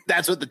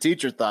 That's what the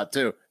teacher thought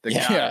too.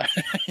 Yeah.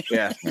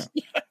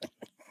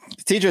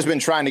 The teacher's been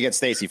trying to get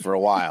Stacy for a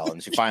while,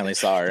 and she finally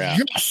saw her out.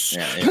 Yes.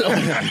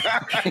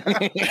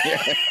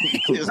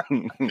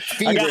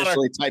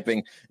 Feverishly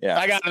typing. Yeah,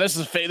 I got it. This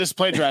is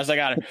plagiarized. I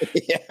got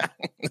it. yeah.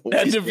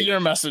 End of year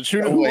message. Who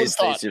would have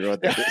thought? Stacy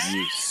wrote this.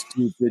 You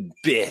stupid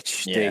bitch,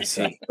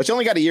 Stacy. But she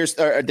only got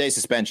a day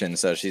suspension,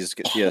 so she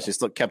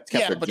still kept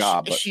her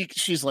job. But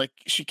she's like,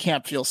 she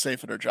can't feel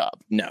safe at her job.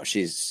 No,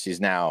 she's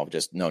now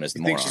just known as the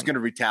You moron. think she's going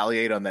to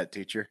retaliate on that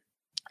teacher?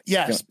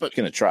 Yes, but she's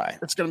going to try.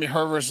 It's going to be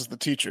her versus the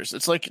teachers.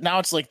 It's like now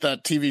it's like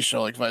that TV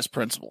show, like Vice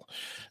Principal.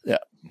 Yeah.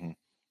 Mm-hmm.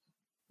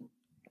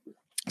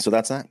 So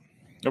that's that.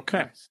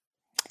 Okay.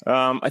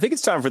 I think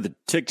it's time for the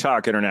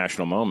TikTok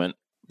international moment.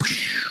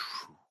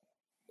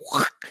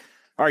 All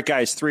right,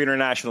 guys, 3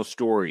 international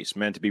stories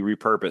meant to be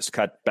repurposed,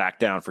 cut back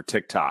down for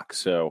TikTok.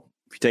 So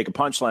if you take a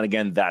punchline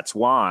again, that's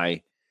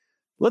why.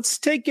 Let's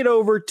take it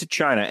over to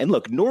China. And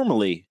look,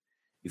 normally,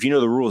 if you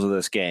know the rules of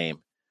this game,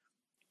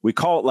 we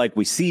call it like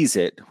we seize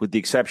it, with the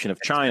exception of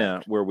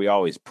China, where we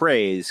always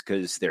praise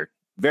because they're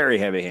very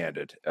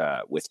heavy-handed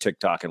with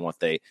TikTok and what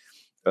they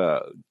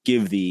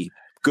give the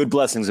good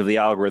blessings of the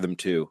algorithm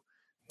to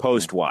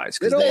post-wise.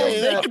 They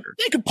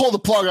could pull the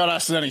plug on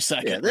us at any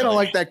second. Yeah, they don't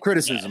like that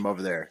criticism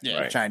over there.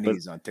 Yeah.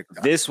 Chinese on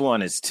TikTok. This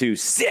one is too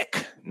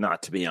sick,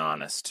 not to be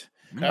honest.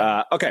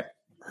 Okay.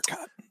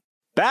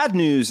 Bad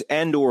news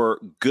and or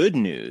good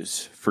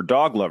news for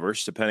dog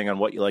lovers, depending on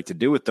what you like to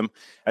do with them,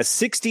 as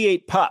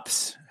 68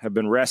 pups have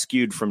been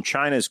rescued from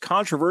China's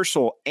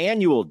controversial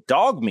annual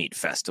dog meat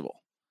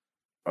festival.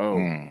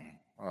 Oh,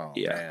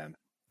 yeah. Man.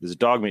 There's a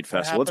dog meat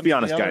festival. Let's be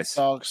honest, guys.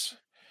 Dogs?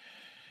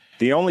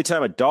 The only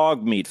time a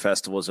dog meat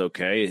festival is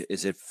okay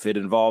is if it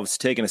involves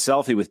taking a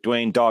selfie with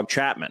Dwayne Dog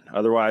Chapman.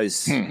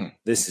 Otherwise,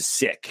 this is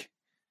sick.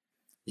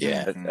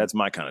 Yeah. That's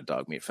my kind of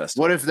dog meat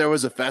festival. What if there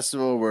was a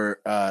festival where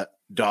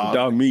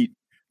dog meat?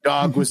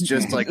 Dog was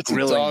just like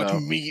grilling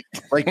dog meat.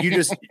 Like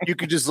you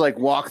could just like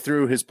walk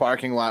through his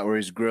parking lot where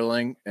he's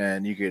grilling,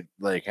 and you could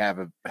like have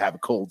a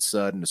cold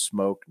sud and a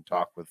smoke and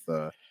talk with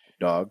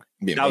dog.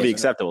 That would be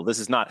acceptable. This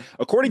is not.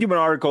 According to an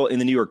article in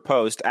the New York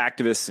Post,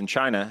 activists in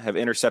China have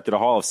intercepted a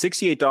haul of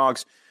 68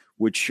 dogs,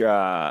 which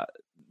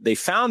they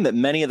found that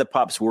many of the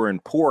pups were in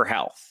poor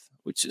health,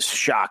 which is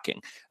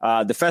shocking.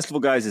 The festival,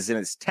 guys, is in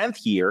its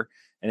 10th year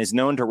and is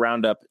known to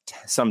round up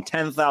some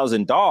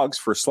 10,000 dogs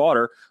for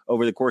slaughter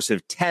over the course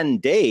of 10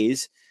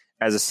 days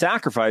as a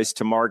sacrifice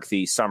to mark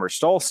the summer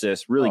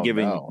solstice, really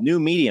giving new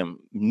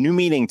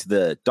meaning to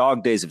the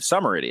dog days of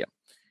summer idiom.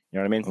 You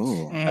know what I mean?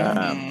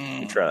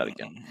 Let me try that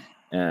again.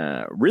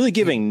 Really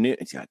giving new.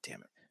 God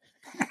damn it.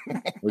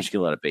 We're just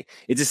going to let it be.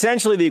 It's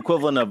essentially the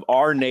equivalent of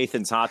our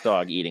Nathan's hot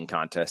dog eating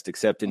contest,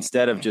 except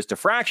instead of just a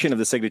fraction of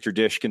the signature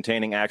dish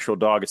containing actual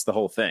dog, it's the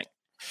whole thing.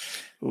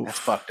 That's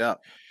fucked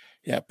up.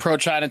 Yeah, pro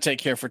China take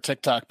care for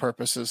TikTok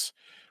purposes.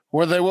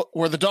 Were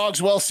the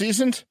dogs well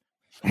seasoned?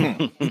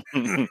 You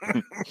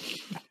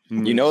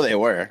know they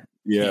were.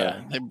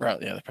 Yeah, they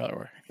probably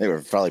were. They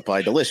were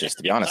probably delicious,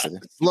 to be honest with you.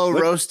 Slow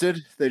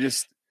roasted. They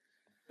just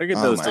look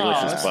at those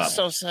delicious that's pups.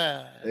 so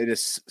sad. They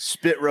just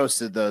spit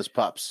roasted those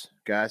pups,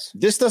 guys.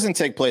 This doesn't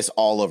take place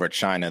all over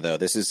China, though.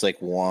 This is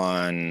like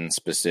one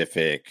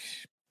specific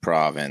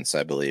province,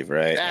 I believe,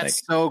 right?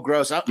 That's so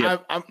gross. I'm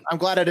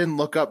glad I didn't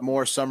look up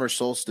more summer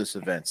solstice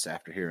events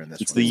after hearing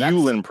this. It's the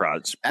Yulin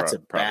province. That's a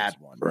bad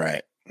one,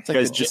 right? It's like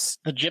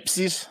the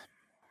gypsies.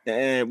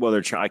 Well,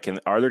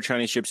 are there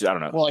Chinese gypsies? I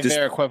don't know. Well, like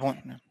their equivalent.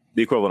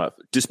 The equivalent of.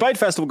 Despite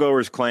festival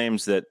goers'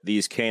 claims that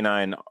these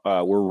canine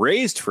were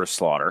raised for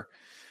slaughter,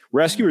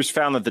 rescuers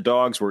found that the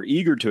dogs were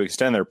eager to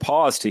extend their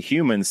paws to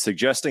humans,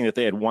 suggesting that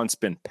they had once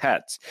been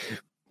pets.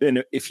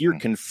 And if you're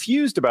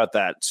confused about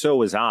that, so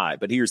was I.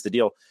 But here's the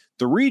deal.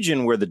 The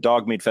region where the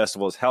dog meat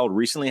festival is held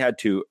recently had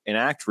to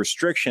enact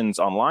restrictions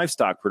on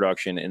livestock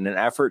production in an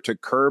effort to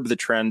curb the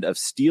trend of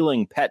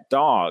stealing pet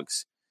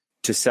dogs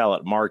to sell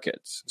at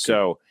markets.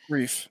 So,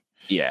 grief.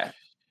 Yeah.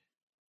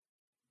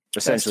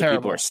 Essentially,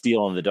 people are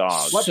stealing the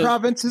dogs. What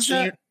province is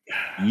that?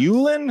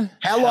 Yulin?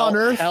 Hell on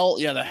earth?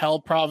 The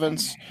Hell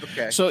province.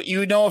 Okay. So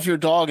you know if your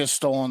dog is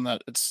stolen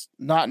that it's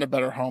not in a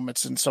better home,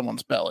 it's in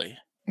someone's belly.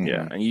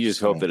 Yeah, and you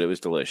just hope that it was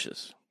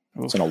delicious.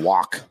 It's in a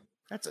wok.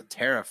 That's a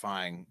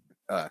terrifying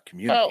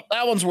community. Well,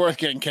 that one's worth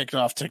getting kicked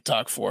off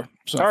TikTok for.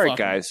 So all right,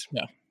 guys.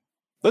 Yeah.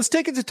 Let's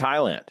take it to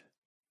Thailand.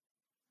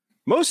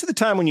 Most of the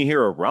time when you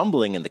hear a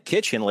rumbling in the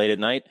kitchen late at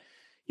night,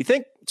 you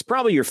think it's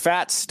probably your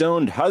fat,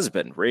 stoned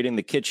husband raiding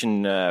the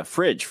kitchen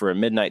fridge for a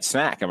midnight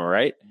snack. Am I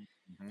right?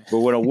 But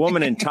when a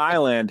woman in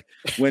Thailand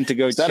went to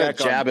go Is that check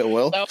a jab at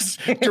Will? That was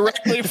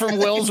directly from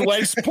Will's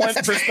West Point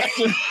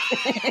perspective.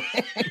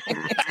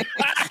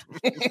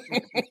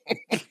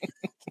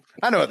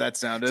 I know what that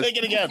sound is. Take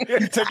it again.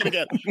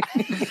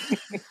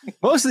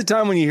 Most of the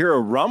time when you hear a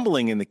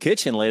rumbling in the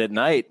kitchen late at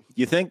night,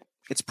 you think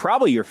it's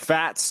probably your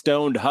fat,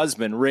 stoned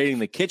husband raiding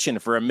the kitchen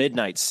for a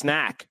midnight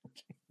snack.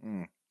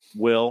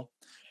 Will,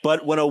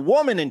 But when a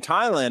woman in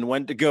Thailand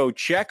went to go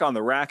check on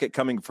the racket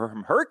coming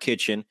from her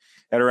kitchen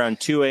at around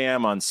 2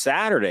 a.m. on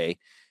Saturday,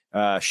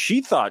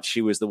 she thought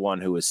she was the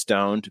one who was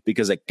stoned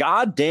because a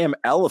goddamn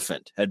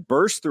elephant had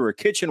burst through her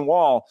kitchen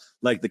wall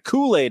like the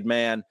Kool-Aid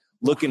man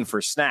looking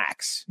for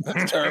snacks.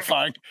 That's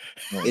terrifying.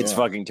 It's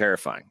fucking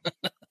terrifying.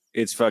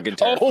 It's fucking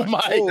terrifying. Oh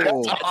my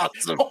God.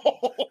 That's awesome.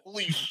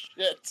 Holy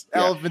shit.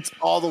 Elephants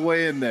all the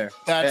way in there.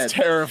 That's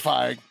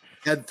terrifying.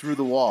 Head through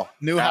the wall.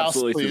 New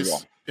Absolutely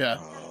house, please. Yeah.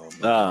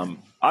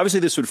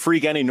 Obviously, this would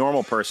freak any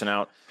normal person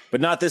out,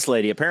 but not this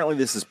lady. Apparently,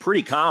 this is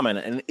pretty common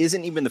and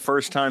isn't even the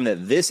first time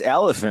that this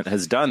elephant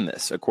has done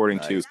this,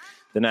 according to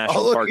the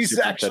National Park he's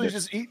actually Superintendent.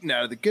 just eating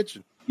out of the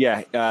kitchen.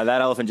 Yeah,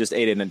 that elephant just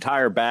ate an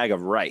entire bag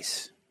of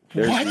rice.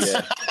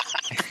 Imagine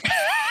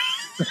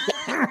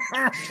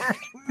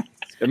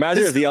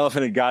if the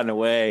elephant had gotten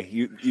away.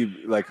 You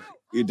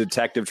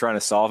detective trying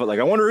to solve it. Like,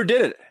 I wonder who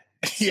did it.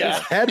 Yeah,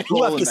 head who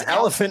left this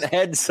elephant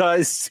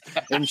head-sized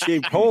and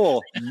shaped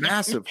hole?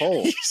 Massive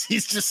hole.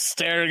 He's just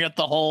staring at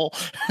the hole.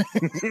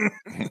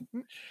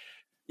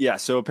 Yeah.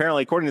 So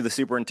apparently, according to the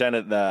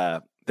superintendent,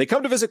 they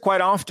come to visit quite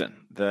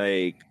often.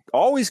 They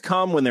always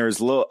come when there's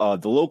the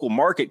local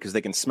market because they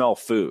can smell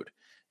food.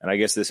 And I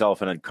guess this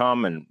elephant had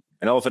come, and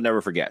an elephant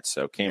never forgets.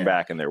 So came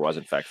back, and there was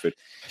in fact food.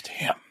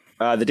 Damn.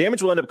 The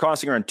damage will end up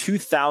costing around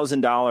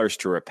 $2,000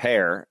 to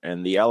repair,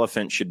 and the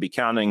elephant should be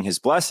counting his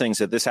blessings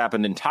that this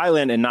happened in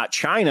Thailand and not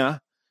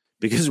China,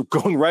 because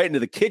going right into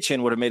the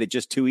kitchen would have made it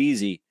just too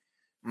easy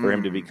for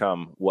him to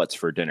become what's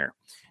for dinner.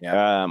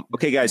 Yeah.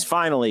 Okay, guys,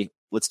 finally,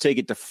 let's take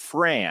it to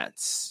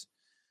France.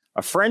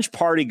 A French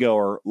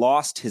partygoer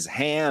lost his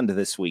hand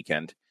this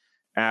weekend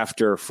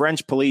after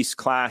French police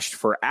clashed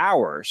for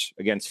hours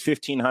against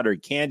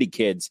 1,500 candy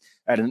kids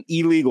at an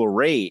illegal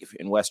rave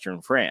in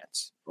Western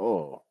France.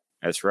 Oh.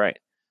 That's right.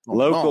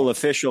 Local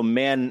official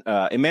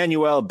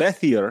Emmanuel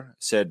Bethier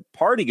said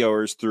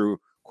partygoers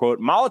threw, quote,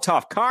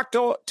 Molotov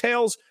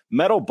cocktails,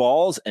 metal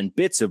balls, and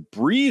bits of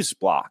breeze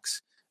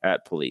blocks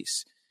at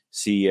police.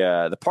 See,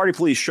 the party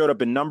police showed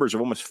up in numbers of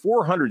almost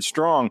 400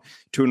 strong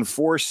to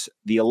enforce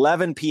the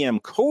 11 p.m.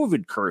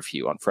 COVID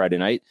curfew on Friday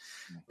night.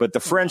 But the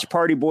French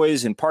party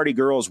boys and party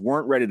girls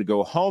weren't ready to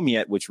go home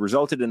yet, which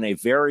resulted in a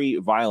very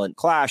violent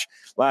clash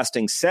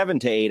lasting 7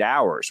 to 8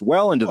 hours,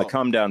 well into the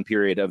come down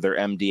period of their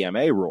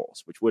MDMA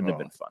rules, which wouldn't have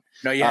been fun.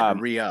 No, you had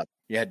to re-up.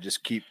 You had to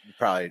just keep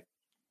probably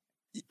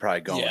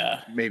going.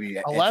 Yeah.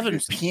 Maybe 11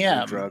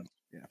 p.m.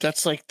 Yeah.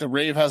 That's like the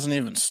rave hasn't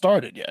even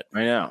started yet.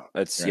 I know.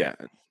 That's, Right.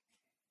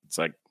 It's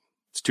like,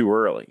 it's too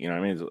early. You know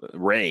what I mean? It's a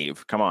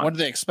rave. Come on. What do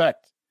they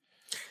expect?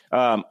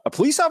 A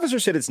police officer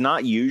said it's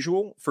not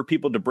usual for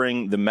people to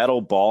bring the metal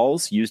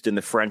balls used in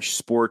the French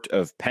sport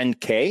of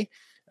penquet,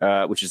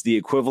 which is the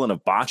equivalent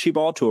of bocce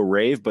ball to a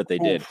rave, but they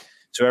did.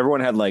 So everyone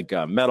had like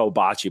metal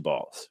bocce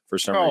balls for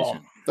some reason.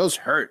 Those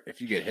hurt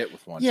if you get hit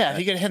with one. Yeah, if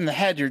you get hit in the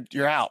head,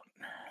 you're out.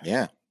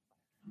 Yeah.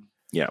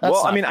 Yeah. That's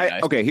well, I not mean,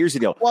 nice. okay, here's the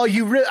deal. Well,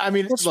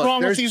 what's What's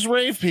wrong with these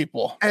rave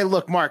people? Hey,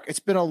 look, Mark, it's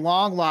been a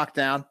long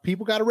lockdown.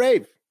 People got to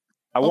rave.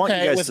 I want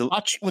you guys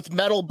with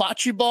metal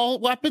bocce ball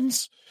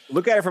weapons.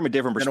 Look at it from a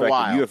different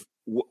perspective. You have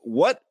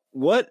what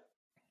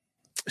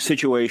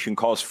situation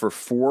calls for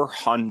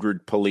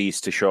 400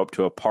 police to show up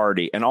to a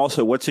party, and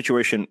also what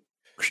situation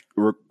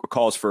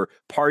calls for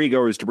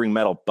partygoers to bring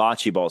metal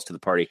bocce balls to the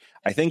party?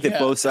 I think that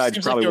both sides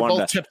probably like wanted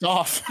both to tipped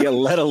off. Yeah,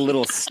 let a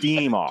little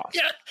steam off.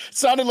 Yeah,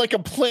 sounded like a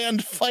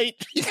planned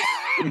fight.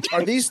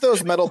 Are these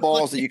those metal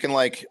balls that you can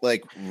like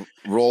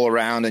roll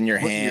around in your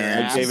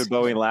hand? Like David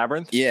Bowie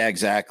Labyrinth? Yeah,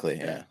 exactly.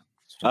 Yeah.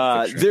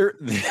 They're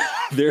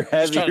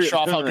heavy. Trying to show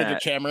off how good the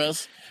camera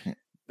is.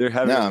 They're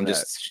heavy. No, I'm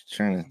just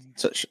trying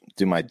to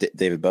do my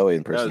David Bowie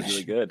impersonation. That was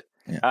really good.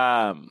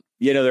 Yeah.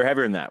 They're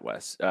heavier than that,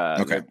 Wes.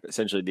 Okay. They're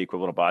essentially the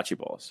equivalent of bocce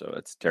balls, so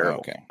it's terrible.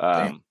 Okay.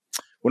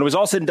 When it was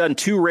all said and done,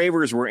 2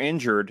 ravers were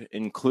injured,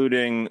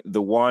 including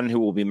the one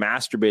who will be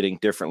masturbating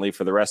differently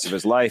for the rest of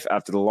his life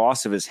after the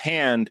loss of his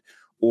hand,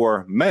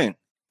 or main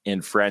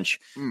in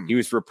French. He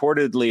was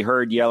reportedly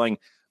heard yelling,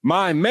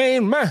 "My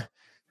main man,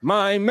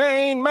 my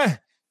main man,"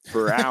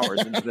 for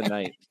hours into the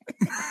night.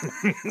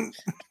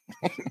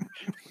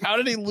 How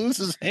did he lose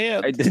his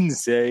hand? I didn't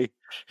say.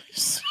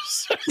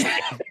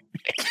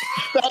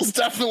 That was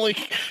definitely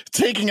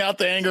taking out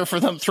the anger for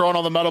them throwing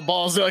all the metal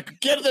balls. They're like,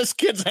 get this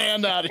kid's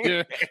hand out of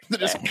here. They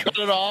just cut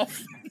it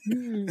off.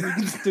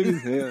 Took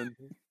his hand.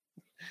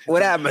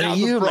 What happened to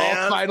you,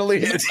 man? Finally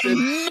hits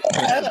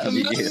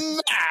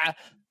it.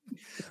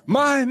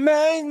 My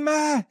main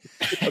man.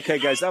 Okay,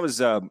 guys, that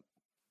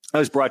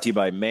was brought to you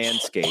by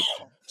Manscaped.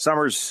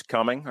 Summer's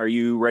coming. Are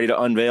you ready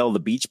to unveil the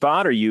beach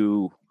bod? Are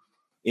you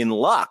in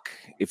luck?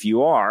 If you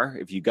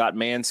got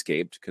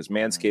Manscaped, because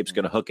Manscaped's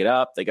going to hook it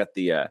up. They got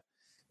the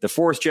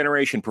 4th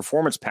generation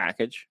performance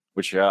package,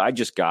 which I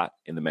just got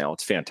in the mail.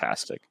 It's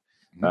fantastic.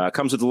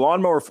 Comes with the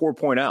Lawnmower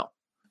 4.0.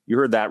 You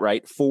heard that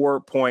right,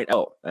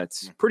 4.0.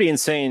 That's pretty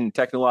insane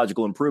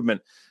technological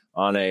improvement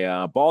on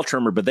a ball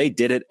trimmer, but they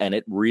did it, and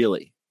it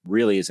really,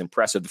 really is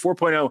impressive. The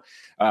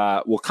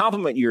 4.0 will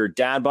complement your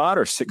dad bod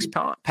or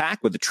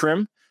 6-pack with a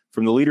trim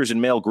from the leaders in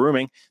male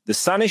grooming. The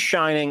sun is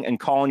shining and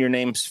calling your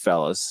names,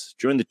 fellas.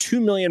 Join the 2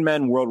 million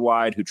men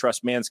worldwide who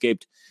trust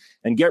Manscaped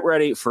and get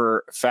ready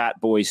for Fat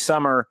Boy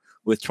Summer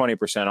with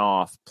 20%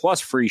 off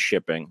plus free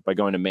shipping by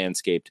going to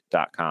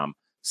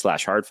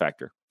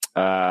manscaped.com/hardfactor.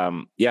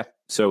 Yeah.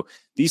 So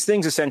these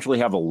things essentially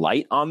have a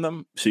light on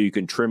them so you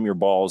can trim your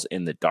balls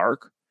in the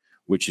dark,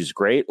 which is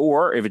great.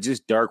 Or if it's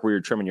just dark where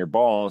you're trimming your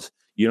balls,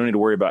 you don't need to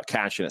worry about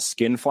catching a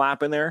skin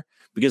flap in there,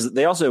 because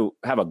they also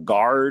have a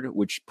guard,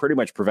 which pretty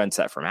much prevents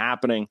that from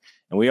happening.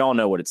 And we all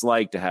know what it's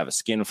like to have a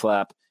skin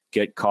flap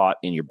get caught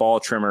in your ball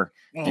trimmer.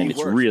 And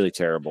it's really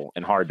terrible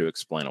and hard to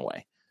explain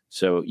away.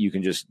 So you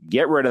can just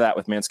get rid of that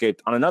with Manscaped.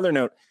 On another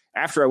note,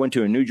 after I went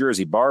to a New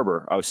Jersey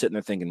barber, I was sitting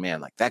there thinking,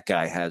 man, like that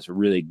guy has a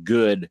really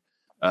good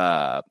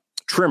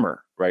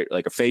trimmer, right?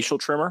 Like a facial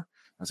trimmer.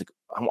 I was like,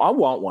 I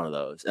want one of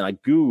those. And I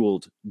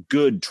Googled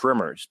good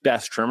trimmers,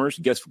 best trimmers.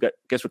 Guess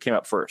what came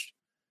up first?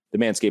 The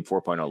Manscaped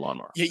 4.0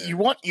 lawnmower.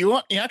 Yeah,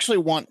 you actually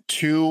want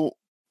two,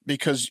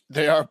 because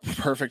they are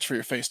perfect for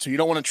your face too. You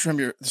don't want to trim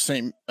your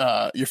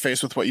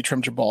face with what you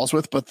trimmed your balls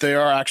with, but they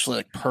are actually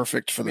like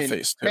perfect for the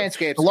face too.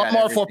 Manscaped's the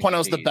lawnmower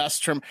 4.0 is you the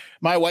best trim.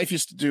 My wife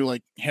used to do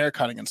like hair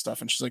cutting and stuff,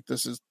 and she's like,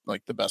 "This is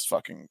like the best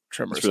fucking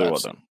trimmer." It's really well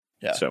done.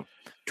 Yeah. So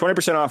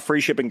 20% off, free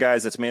shipping,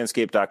 guys. That's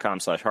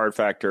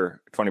manscaped.com/hardfactor.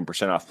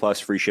 20% off plus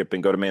free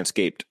shipping. Go to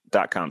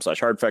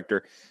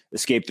manscaped.com/hardfactor.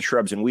 Escape the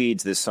shrubs and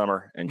weeds this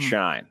summer and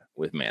shine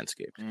with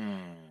Manscaped.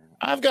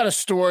 I've got a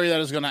story that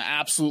is going to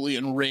absolutely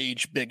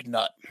enrage Big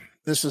Nut.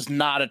 This is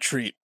not a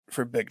treat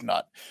for Big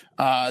Nut.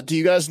 Do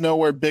you guys know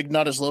where Big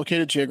Nut is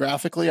located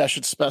geographically? I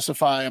should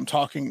specify I'm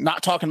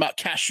not talking about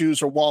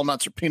cashews or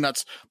walnuts or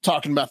peanuts. I'm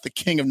talking about the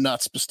king of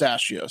nuts,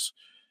 pistachios.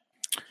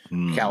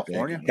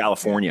 California.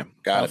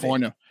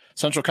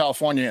 Central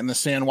California in the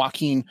San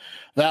Joaquin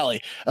Valley.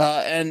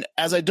 And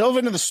as I dove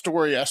into the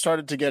story, I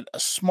started to get a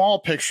small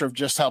picture of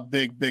just how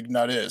big Big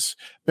Nut is.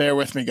 Bear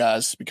with me,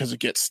 guys, because it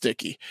gets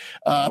sticky.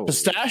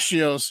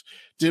 Pistachios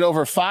did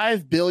over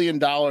 $5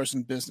 billion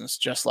in business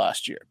just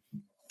last year.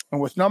 And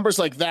with numbers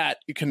like that,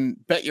 you can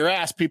bet your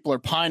ass people are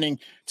pining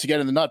to get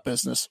in the nut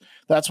business.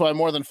 That's why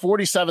more than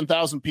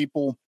 47,000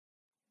 people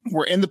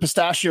were in the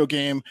pistachio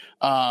game.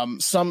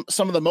 Some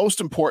of the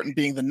most important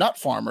being the nut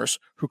farmers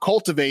who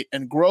cultivate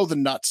and grow the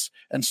nuts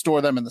and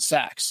store them in the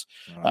sacks.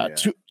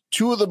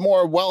 Two of the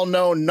more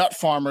well-known nut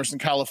farmers in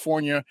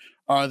California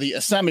are the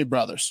Assemi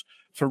brothers,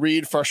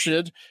 Fareed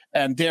Farshid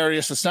and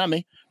Darius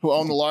Assemi, who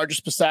own the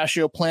largest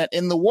pistachio plant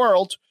in the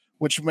world,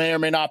 which may or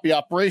may not be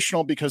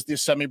operational because the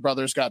Assemi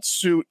brothers get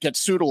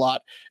sued a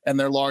lot, and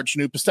their large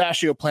new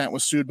pistachio plant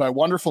was sued by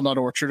Wonderful Nut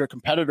Orchard, a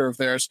competitor of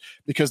theirs,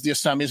 because the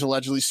Assemis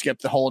allegedly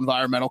skipped the whole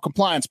environmental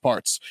compliance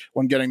parts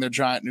when getting their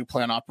giant new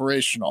plant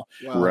operational.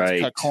 Wow. Right.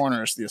 Cut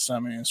corners, the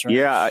Assemis, right?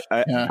 Yeah,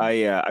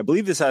 I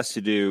believe this has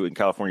to do in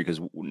California because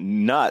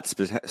nuts,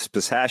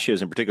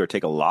 pistachios in particular,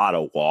 take a lot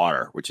of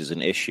water, which is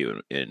an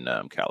issue in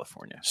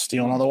California.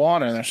 Stealing all the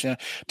water. Yeah.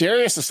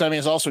 Darius Assemi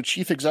is also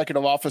chief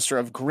executive officer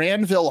of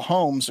Granville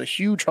Homes, a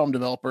huge home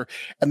developer,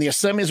 and the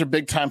Assemis are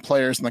big-time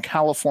players in the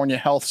California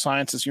Health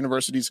Sciences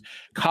University's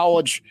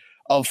College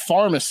of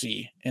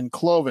Pharmacy in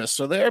Clovis.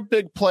 So they're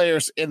big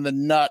players in the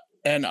nut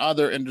and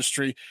other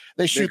industry.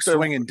 They shoot their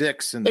swinging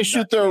dicks. They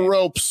shoot their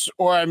ropes,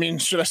 or I mean,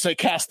 should I say,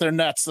 cast their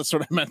nets? That's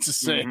what I meant to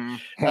say.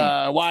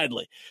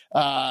 Widely,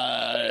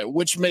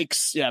 which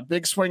makes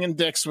big swinging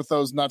dicks with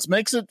those nuts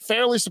makes it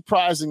fairly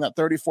surprising that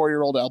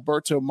 34-year-old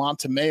Alberto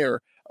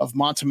Montemayor of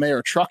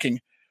Montemayor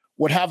Trucking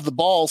would have the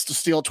balls to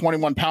steal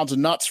 21 pounds of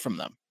nuts from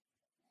them.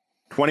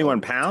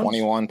 21 pounds?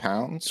 21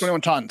 pounds?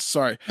 21 tons,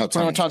 sorry. Oh,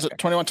 21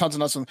 tons of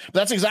nuts. But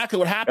that's exactly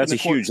what happened. That's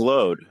a huge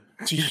load.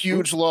 It's a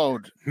huge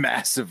load.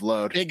 Massive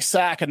load. Big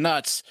sack of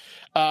nuts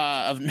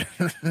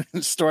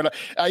stored up.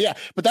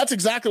 But that's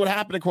exactly what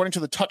happened according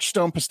to the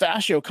Touchstone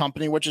Pistachio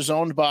Company, which is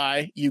owned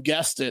by, you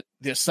guessed it,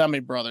 the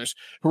Assemi brothers,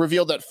 who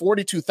revealed that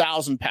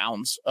 42,000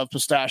 pounds of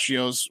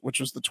pistachios,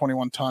 which was the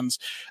 21 tons,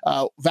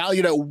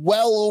 valued at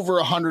well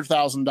over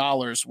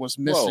 $100,000, was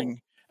missing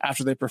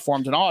after they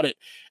performed an audit.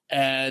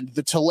 And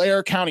the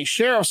Tulare County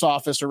Sheriff's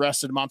Office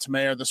arrested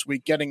Montemayor this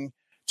week, getting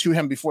to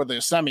him before the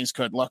Assemis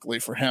could, luckily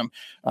for him.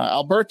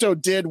 Alberto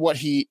did what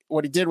he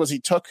did was he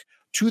took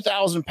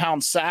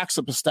 2,000-pound sacks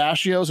of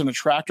pistachios in a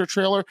tractor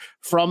trailer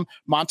from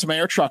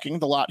Montemayor Trucking,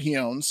 the lot he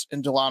owns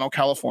in Delano,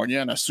 California,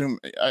 and assume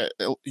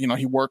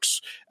he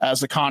works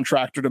as a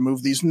contractor to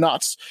move these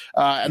nuts.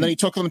 And then he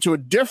took them to a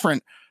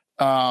different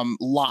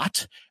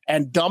lot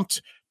and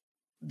dumped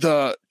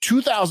the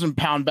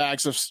 2,000-pound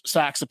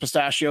sacks of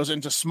pistachios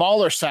into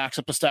smaller sacks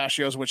of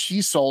pistachios, which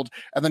he sold,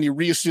 and then he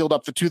resealed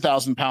up the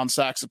 2,000-pound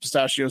sacks of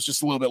pistachios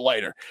just a little bit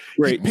later.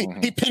 Right.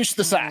 He pinched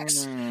the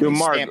sacks.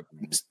 Mark,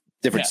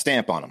 different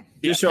stamp on them.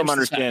 Just so I'm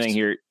understanding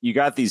here, you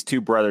got these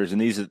two brothers,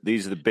 and these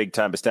are the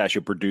big-time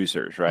pistachio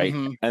producers, right?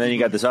 Mm-hmm. And then you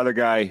got this other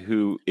guy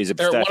who is a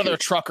pistachio. One of their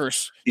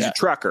truckers. He's a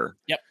trucker.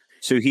 Yep.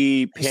 So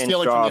he He's pinched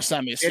stealing from off.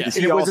 Yosemite's. And Yes.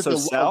 Did he was it also the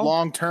sell?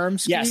 long-term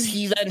scheme? Yes,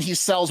 he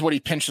sells what he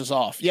pinches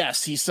off.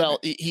 Yes, he steals,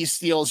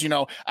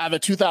 I have a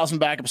 2,000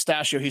 bag of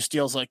pistachio. He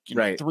steals like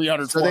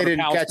 300, So they 400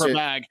 didn't pounds catch per it.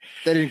 bag.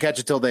 They didn't catch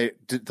it till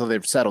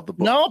they've settled the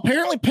book. No,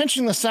 apparently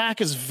pinching the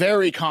sack is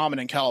very common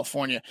in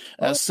California,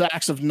 as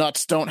sacks of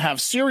nuts don't have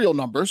serial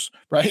numbers,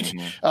 right?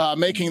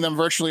 Making them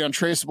virtually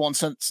untraceable. And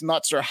since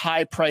nuts are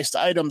high-priced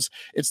items,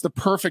 it's the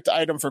perfect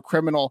item for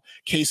criminal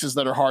cases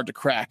that are hard to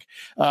crack.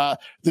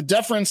 The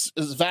difference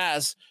is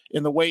vast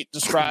in the weight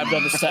described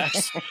on the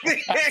sacks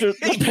after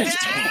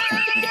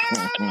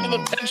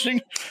the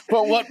pinching.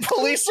 But what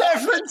police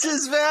Difference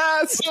is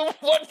vast.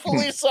 what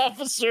police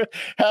officer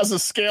has a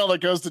scale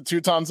that goes to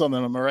 2 tons on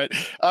them? Am I right?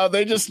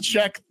 They just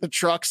check the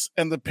trucks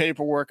and the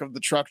paperwork of the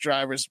truck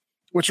drivers,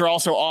 which are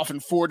also often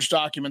forged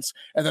documents,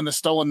 and then the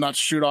stolen nuts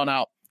shoot on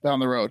out down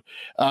the road.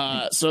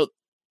 So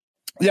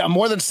yeah,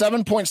 more than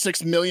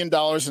 $7.6 million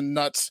in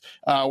nuts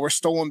were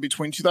stolen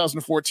between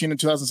 2014 and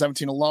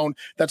 2017 alone.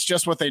 That's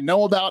just what they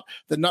know about.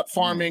 The nut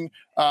farming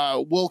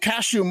will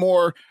cash you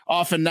more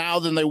often now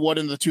than they would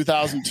in the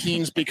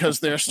 2010s because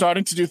they're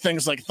starting to do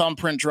things like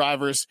thumbprint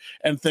drivers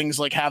and things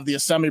like have the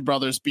Assemi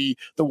brothers be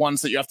the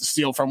ones that you have to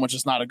steal from, which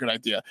is not a good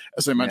idea,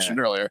 as I mentioned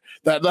earlier.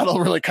 That'll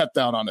really cut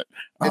down on it.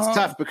 It's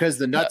tough because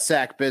the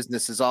nutsack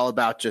business is all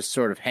about just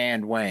sort of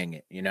hand weighing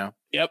it,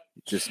 Yep.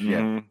 Just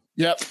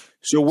Yep.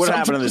 So what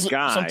happened to this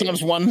guy?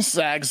 Sometimes one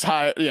sags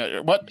high.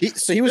 Yeah. What?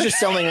 So he was just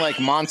selling like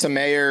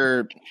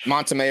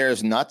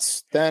Montemayor's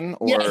nuts then?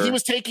 Or? Yeah, he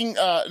was taking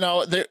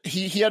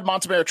he had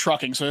Montemayor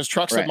trucking, so his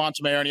trucks at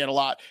Montemayor, and he had a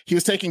lot. He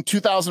was taking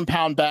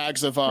 2,000-pound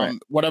bags of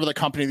whatever the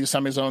company the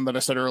Assemi's owned that I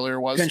said earlier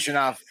was, pinching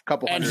off a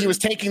couple, and he was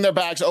taking their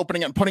bags,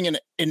 opening it, and putting it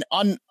in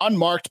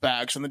unmarked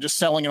bags, and then just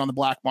selling it on the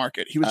black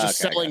market. He was just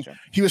selling. Gotcha.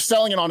 He was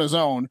selling it on his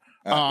own.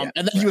 And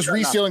then he was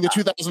resealing the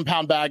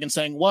 2,000-pound bag and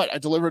saying, "What? I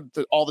delivered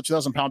all the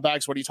 2,000-pound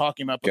bags. What are you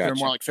talking about? But they're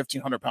more like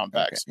 1,500-pound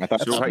bags." Okay. I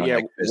thought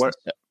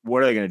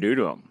what are they going to do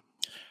to him?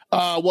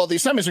 Well, the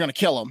Assemis are going to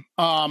kill him.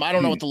 I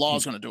don't know what the law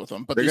is going to do with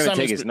him, but they're going to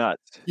take his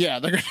nuts. Yeah,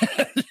 they're going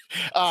to.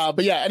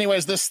 But yeah,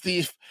 anyways, this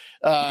thief,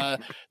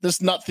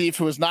 this nut thief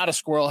who is not a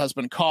squirrel has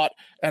been caught,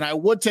 and I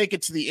would take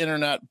it to the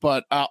internet,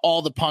 but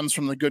all the puns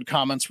from the good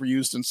comments were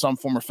used in some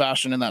form or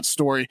fashion in that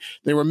story.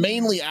 They were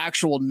mainly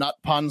actual nut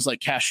puns, like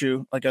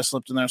cashew, like I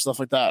slipped in there, stuff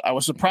like that. I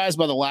was surprised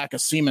by the lack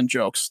of semen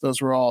jokes. Those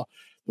were all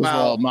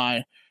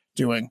my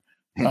doing.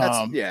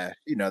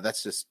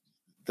 That's just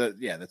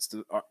that's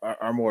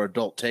our more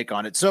adult take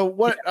on it. So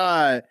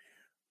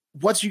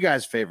what's you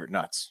guys' favorite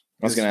nuts?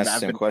 I was going to ask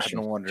the same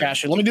question.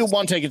 Cashew. Let me do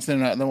one take it to the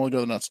internet, and then we'll go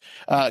to the nuts.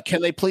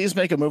 Can they please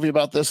make a movie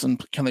about this?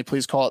 And can they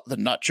please call it The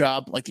Nut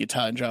Job, like the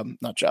Italian job?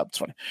 Nut Job. It's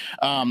funny.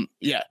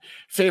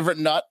 Favorite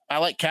nut? I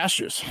like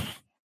cashews.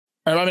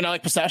 I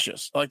like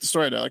pistachios. I like the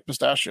story. I like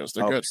pistachios.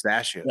 They're good.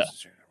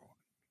 Pistachios.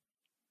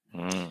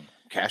 Yeah.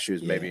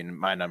 Cashews maybe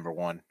my number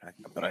one,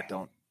 but I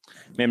don't.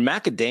 Man,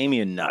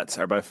 macadamia nuts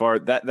are by far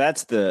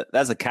that's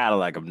the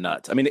Cadillac of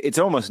nuts. I mean, it's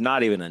almost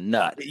not even a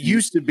nut. It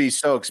used to be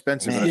so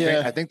expensive.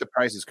 I think the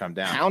prices come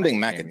down.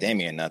 Pounding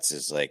macadamia nuts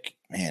is like,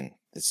 man,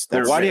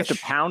 why do you have to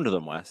pound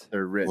them, Wes?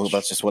 They're rich. Well,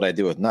 that's just what I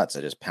do with nuts.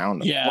 I just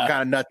pound them. Yeah. What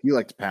kind of nut do you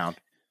like to pound?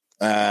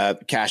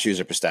 Cashews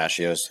or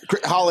pistachios.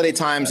 Holiday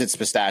times, it's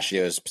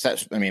pistachios.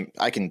 I mean,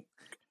 I can.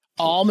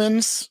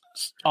 Almonds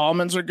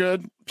are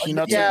good.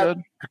 Peanuts are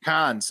good.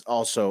 Pecans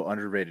also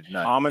underrated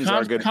nut. Almonds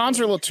are good. Pecans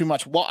are a little too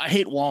much. Well, I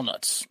hate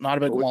walnuts. Not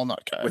a big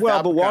walnut guy.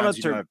 Well, but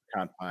walnuts are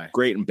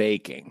great in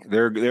baking.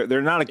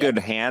 They're not a good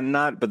hand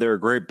nut, but they're a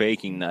great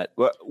baking nut.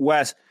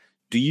 Wes,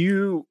 do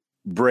you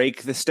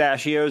break the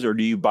pistachios or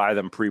do you buy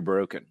them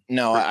pre-broken?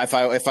 No,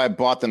 if I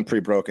bought them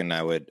pre-broken,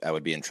 I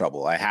would be in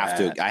trouble. I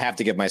have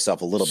to give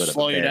myself a little bit of a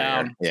slow you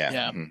down.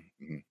 Yeah.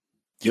 Mm-hmm.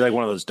 You're like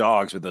one of those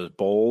dogs with those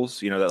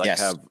bowls,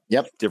 that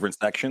have different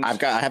sections.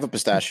 I have a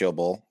pistachio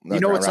bowl. You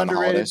know what's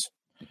underrated?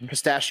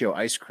 Pistachio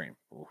ice cream.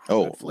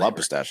 Ooh, love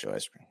pistachio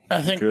ice cream.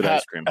 I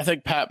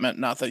think Pat meant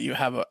not that you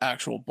have an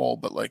actual bowl,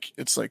 but like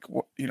it's like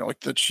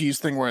like the cheese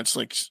thing where it's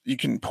like you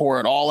can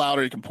pour it all out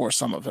or you can pour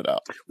some of it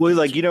out. Well,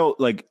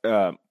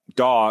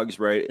 dogs,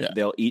 right? Yeah.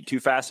 They'll eat too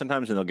fast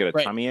sometimes and they'll get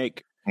a tummy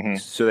ache. Mm-hmm.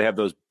 So they have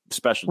those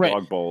special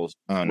dog bowls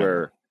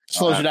where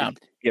slows you down.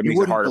 It makes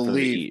it harder for them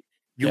to eat.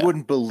 You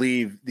wouldn't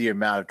believe the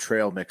amount of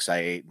trail mix I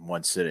ate in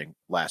one sitting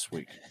last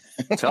week.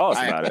 Tell us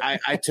about it.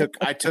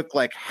 I took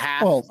like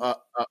half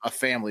a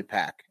family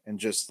pack and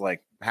just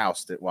like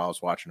housed it while I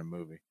was watching a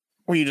movie.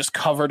 Were you just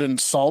covered in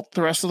salt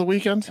the rest of the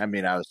weekend? I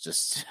mean, I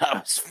was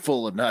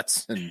full of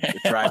nuts and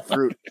dried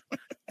fruit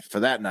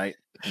for that night.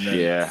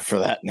 For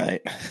that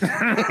night.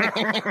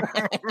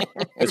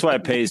 That's why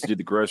it pays to do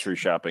the grocery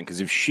shopping,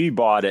 because if she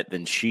bought it,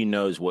 then she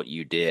knows what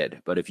you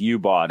did. But if you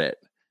bought it,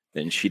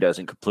 then she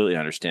doesn't completely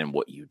understand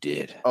what you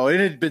did. Oh, it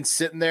had been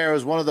sitting there. It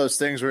was one of those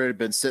things where it had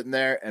been sitting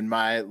there, and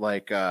my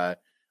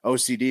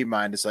OCD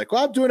mind is like,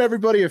 well, I'm doing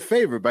everybody a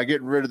favor by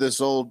getting rid of this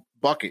old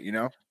bucket,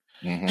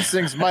 Mm-hmm. These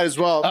things might as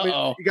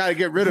well. You got to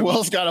get rid of.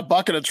 Will's got a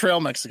bucket of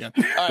trail mix again.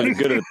 For the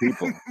good of the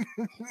people,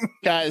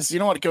 guys. You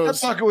know what goes?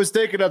 That bucket was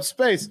taking up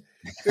space.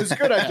 It was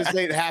good. I just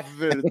ate half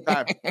of it at a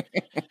time.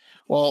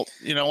 Well,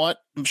 you know what?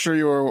 I'm sure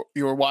you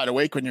were wide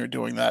awake when you were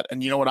doing that.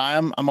 And you know what I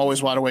am? I'm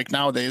always wide awake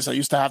nowadays. I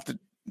used to have to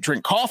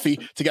drink coffee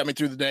to get me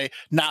through the day.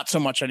 Not so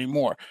much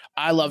anymore.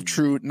 I love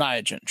True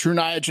Niagen. True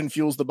Niagen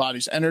fuels the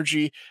body's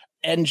energy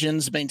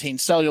engines, maintain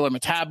cellular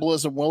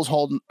metabolism.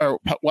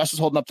 Wes is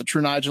holding up the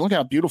True Niagen. Look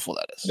how beautiful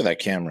that is. Look at that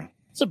camera.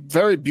 It's a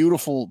very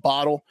beautiful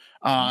bottle.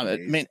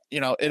 It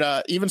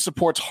even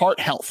supports heart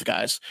health,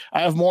 guys.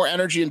 I have more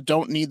energy and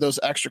don't need those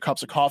extra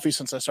cups of coffee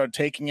since I started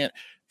taking it.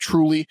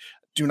 Truly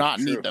do not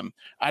need them.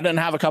 I didn't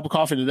have a cup of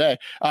coffee today.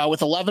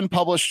 With 11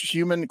 published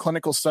human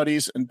clinical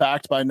studies and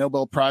backed by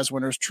Nobel Prize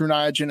winners, True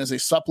Niagen is a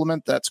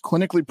supplement that's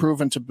clinically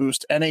proven to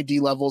boost NAD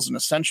levels, an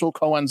essential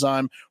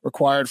coenzyme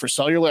required for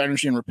cellular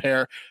energy and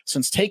repair.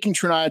 Since taking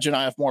True Niagen,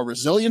 I have more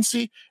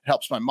resiliency. It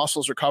helps my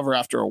muscles recover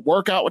after a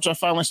workout, which I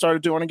finally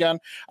started doing again.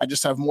 I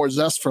just have more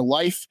zest for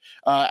life.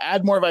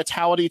 Add more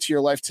vitality to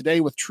your life today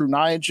with True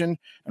Niagen.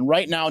 And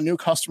right now, new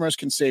customers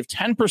can save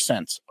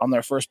 10% on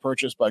their first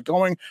purchase by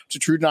going to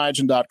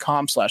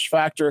TrueNiagen.com/factor.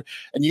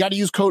 And you got to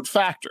use code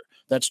FACTOR.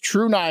 That's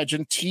True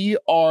Niagen,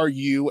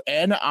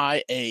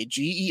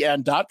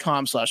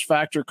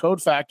 TruNiagen.com/factor,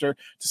 code FACTOR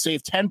to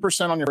save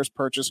 10% on your first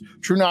purchase.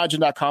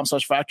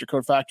 TrueNiagen.com/factor,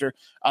 code FACTOR.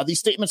 These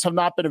statements have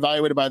not been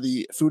evaluated by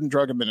the Food and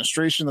Drug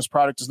Administration. This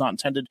product is not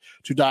intended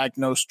to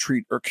diagnose,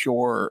 treat, or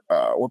cure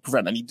or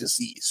prevent any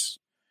disease.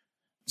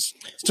 It's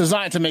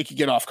designed to make you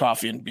get off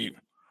coffee and be.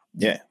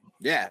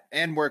 Yeah,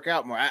 and work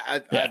out more.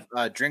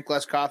 I've drink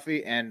less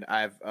coffee, and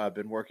I've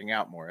been working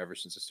out more ever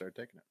since I started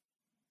taking it.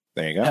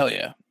 There you go. Hell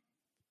yeah.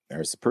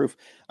 There's the proof.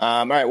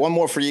 All right, one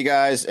more for you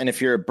guys. And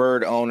if you're a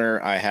bird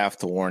owner, I have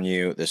to warn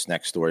you, this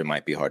next story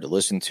might be hard to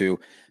listen to.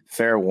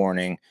 Fair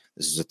warning,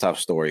 this is a tough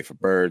story for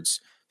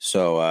birds.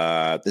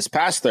 So this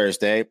past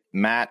Thursday,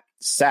 Matt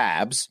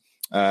Sabs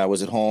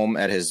was at home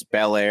at his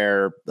Bel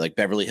Air, like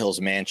Beverly Hills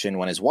mansion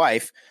when his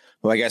wife,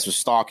 who I guess was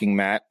stalking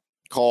Matt,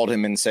 called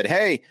him and said,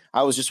 "Hey,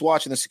 I was just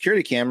watching the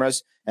security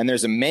cameras and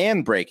there's a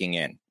man breaking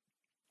in."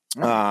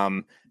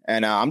 I'm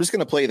just going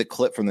to play the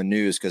clip from the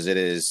news because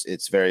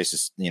it's very,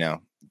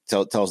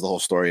 tells the whole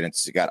story and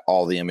it's got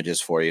all the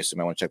images for you. So you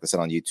might want to check this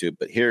out on YouTube,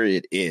 but here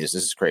it is.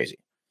 This is crazy.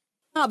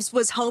 Hobbs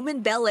was home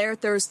in Bel Air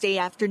Thursday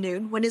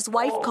afternoon when his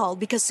wife called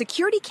because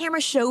security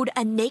cameras showed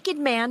a naked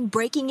man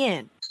breaking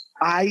in.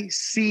 I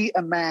see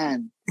a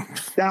man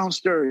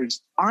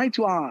downstairs, eye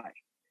to eye.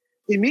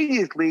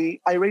 Immediately,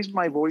 I raised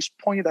my voice,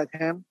 pointed at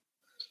him,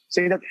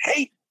 saying that,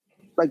 "Hey,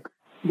 like,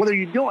 what are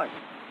you doing?"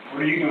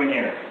 "What are you doing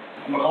here?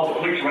 I'm going to call the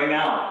police right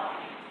now."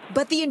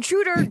 But the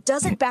intruder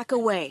doesn't back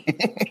away.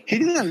 He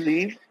didn't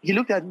leave. He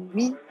looked at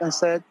me and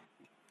said,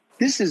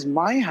 "This is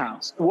my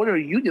house. What are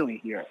you doing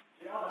here?"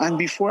 And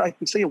before I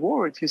could say a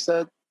word, he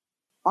said,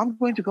 "I'm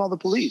going to call the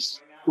police."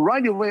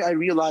 Right away, I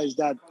realized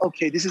that,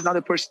 okay, this is not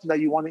a person that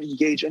you want to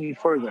engage any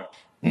further.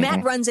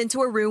 Matt runs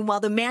into a room while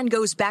the man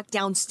goes back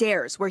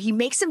downstairs where he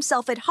makes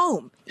himself at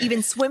home,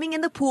 even swimming in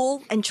the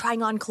pool and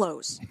trying on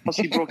clothes.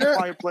 He broke the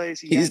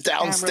fireplace. He's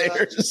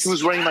downstairs. He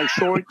was wearing my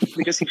shorts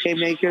because he came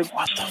naked.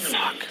 What the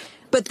fuck?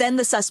 But then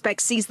the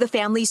suspect sees the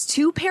family's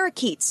 2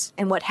 parakeets,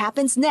 and what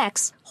happens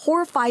next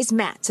horrifies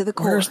Matt to the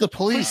core. Where's the He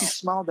police?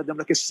 smiled at them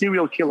like a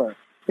serial killer.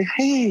 Like,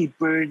 "Hey,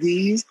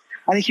 birdies."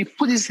 And he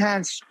put his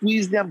hands,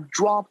 squeezed them,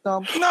 dropped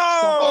them.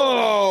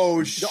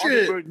 No, The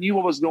other bird knew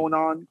what was going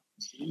on.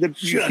 You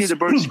hear the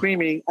bird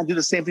screaming and do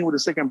the same thing with the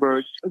second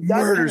bird.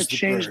 That kind of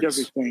changed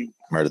everything.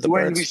 Murdered the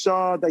when birds. we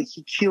saw that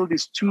he killed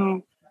these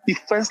 2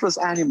 defenseless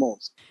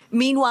animals.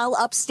 Meanwhile,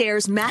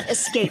 upstairs, Matt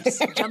escapes,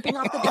 jumping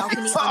off the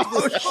balcony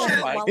onto his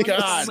phone while on the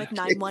phone with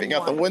Escaping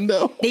out the 911.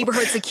 window.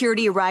 Neighborhood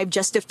security arrived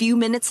just a few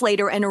minutes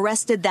later and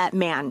arrested that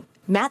man.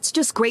 Matt's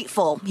just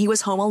grateful he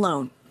was home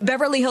alone.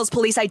 Beverly Hills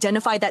police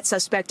identified that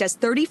suspect as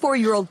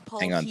 34-year-old Paul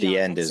Hang on, Keon the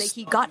end and is-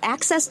 say he got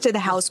access to the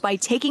house by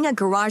taking a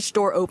garage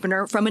door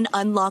opener from an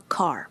unlocked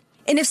car.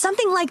 And if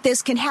something like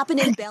this can happen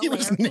in Bel Air,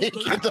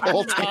 the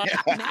whole time.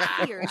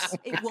 Matt fears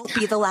it won't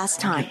be the last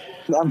time.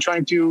 I'm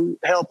trying to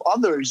help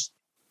others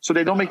so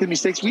they don't make the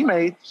mistakes we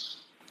made,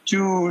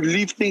 to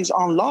leave things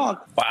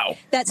unlocked. Wow.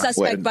 That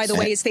suspect, by the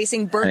way, is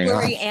facing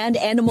burglary and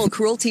animal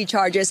cruelty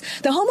charges.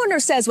 The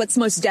homeowner says what's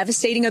most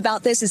devastating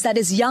about this is that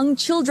his young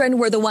children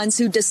were the ones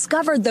who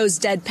discovered those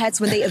dead pets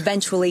when they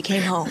eventually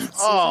came home.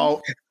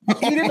 Oh,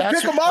 he didn't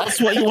pick them up.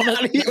 That's what you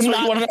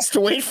wanted us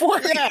to wait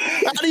for? Yeah.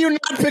 How do you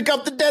not pick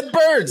up the dead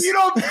birds? You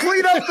don't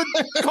clean up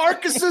the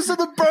carcasses of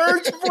the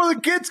birds before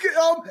the kids get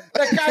home?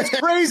 That guy's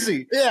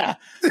crazy. Yeah.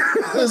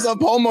 This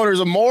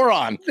homeowner's a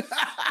moron.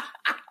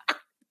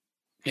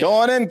 Go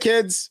on in,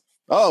 kids.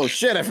 Oh,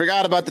 shit. I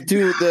forgot about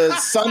the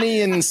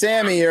Sonny and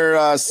Sammy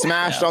are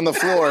smashed on the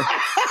floor.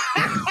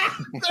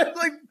 They're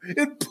like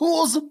in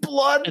pools of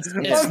blood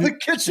on the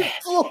kitchen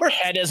floor.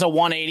 Head is a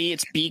 180.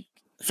 Its beak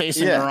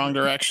facing the wrong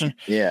direction.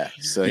 Yeah.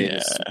 So he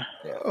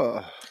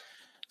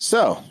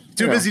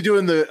Too busy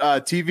doing the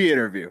TV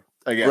interview,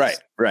 I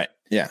guess. Right.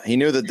 Yeah. He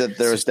knew that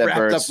there was dead Wrapped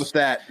birds. up with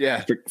that.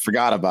 Yeah.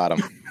 Forgot about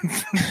him.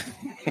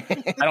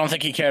 I don't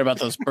think he cared about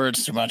those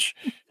birds too much.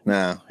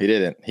 No, he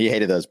didn't. He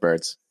hated those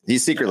birds.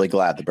 He's secretly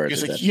glad the birds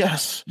He's are like, dead.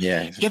 yes,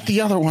 Yeah. get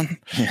the other one.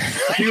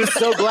 He was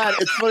so glad.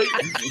 It's funny.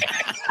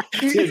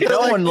 Dude,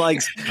 no one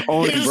likes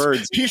owning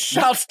birds. He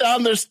shouts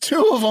down, there's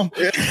 2 of them.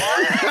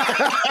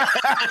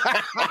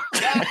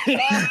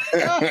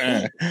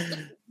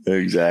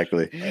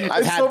 Exactly.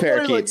 I've had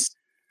parakeets.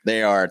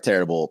 They are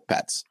terrible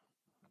pets.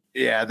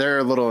 Yeah, they're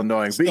a little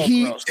annoying. But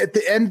gross. at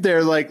the end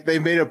there, like they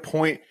made a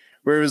point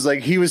where it was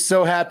like he was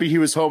so happy he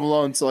was home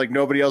alone, so like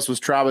nobody else was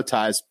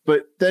traumatized.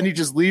 But then he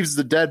just leaves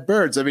the dead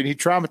birds. I mean, he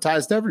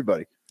traumatized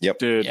everybody. Yep,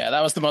 dude. Yeah,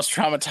 that was the most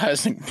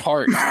traumatizing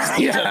part.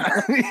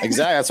 Yeah, exactly.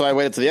 That's why I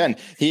waited to the end.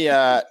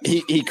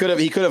 He could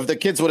have. The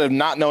kids would have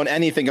not known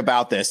anything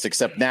about this,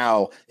 except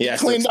now he has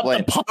to Cleaned up explain.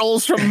 the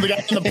puddles from the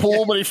guy in the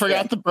pool, but he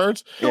forgot the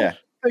birds. Yeah,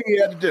 thing he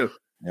had to do.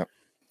 Yep.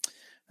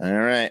 All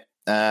right.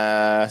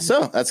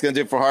 So that's going to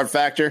do it for Hard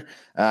Factor.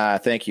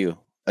 Thank you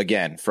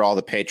again for all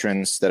the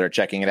patrons that are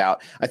checking it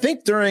out. I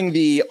think during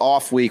the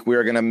off week,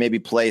 we're going to maybe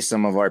play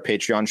some of our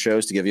Patreon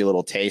shows to give you a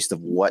little taste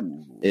of what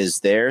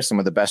is there, some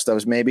of the best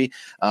ofs maybe.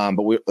 But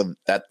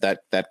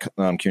that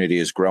community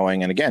is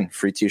growing. And again,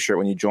 free t-shirt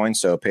when you join.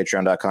 So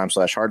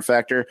patreon.com/Hard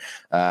Factor.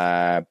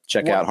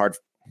 Check out Hard.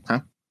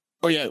 Huh?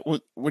 Oh yeah.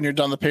 When you're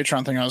done the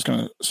Patreon thing, I was going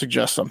to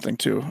suggest something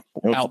too.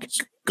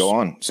 Go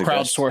on.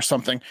 Crowdsource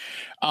something.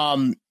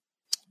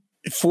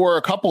 For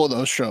a couple of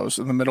those shows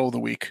in the middle of the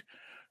week,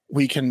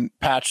 we can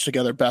patch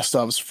together best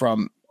ofs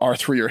from our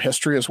 3-year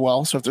history as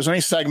well. So if there's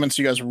any segments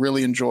you guys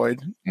really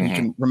enjoyed, you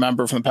can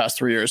remember from the past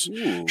 3 years,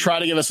 try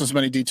to give us as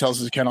many details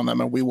as you can on them,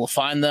 and we will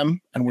find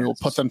them and we will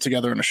put them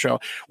together in a show.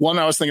 One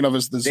I was thinking of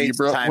is the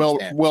zebra.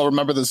 We'll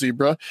remember the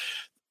zebra.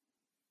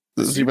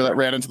 The zebra that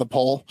ran into the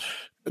pole.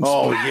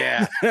 Oh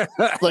yeah,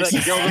 like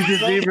the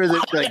zebra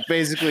that like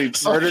basically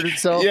murdered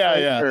itself.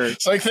 Yeah.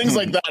 So like things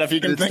like that. If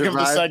you can think of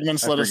the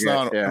segments, let us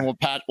know, yeah. and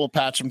we'll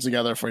patch them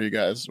together for you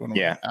guys.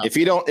 If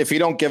you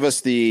don't give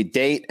us the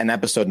date and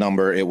episode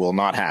number, it will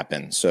not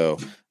happen. So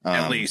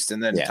at least,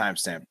 and then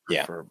timestamp.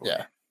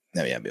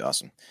 That'd be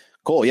awesome.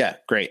 Cool. Yeah,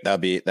 great.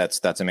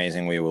 That's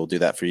amazing. We will do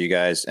that for you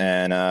guys,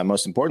 and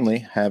most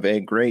importantly, have a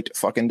great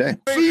fucking day.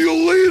 See you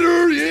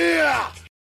later. Yeah.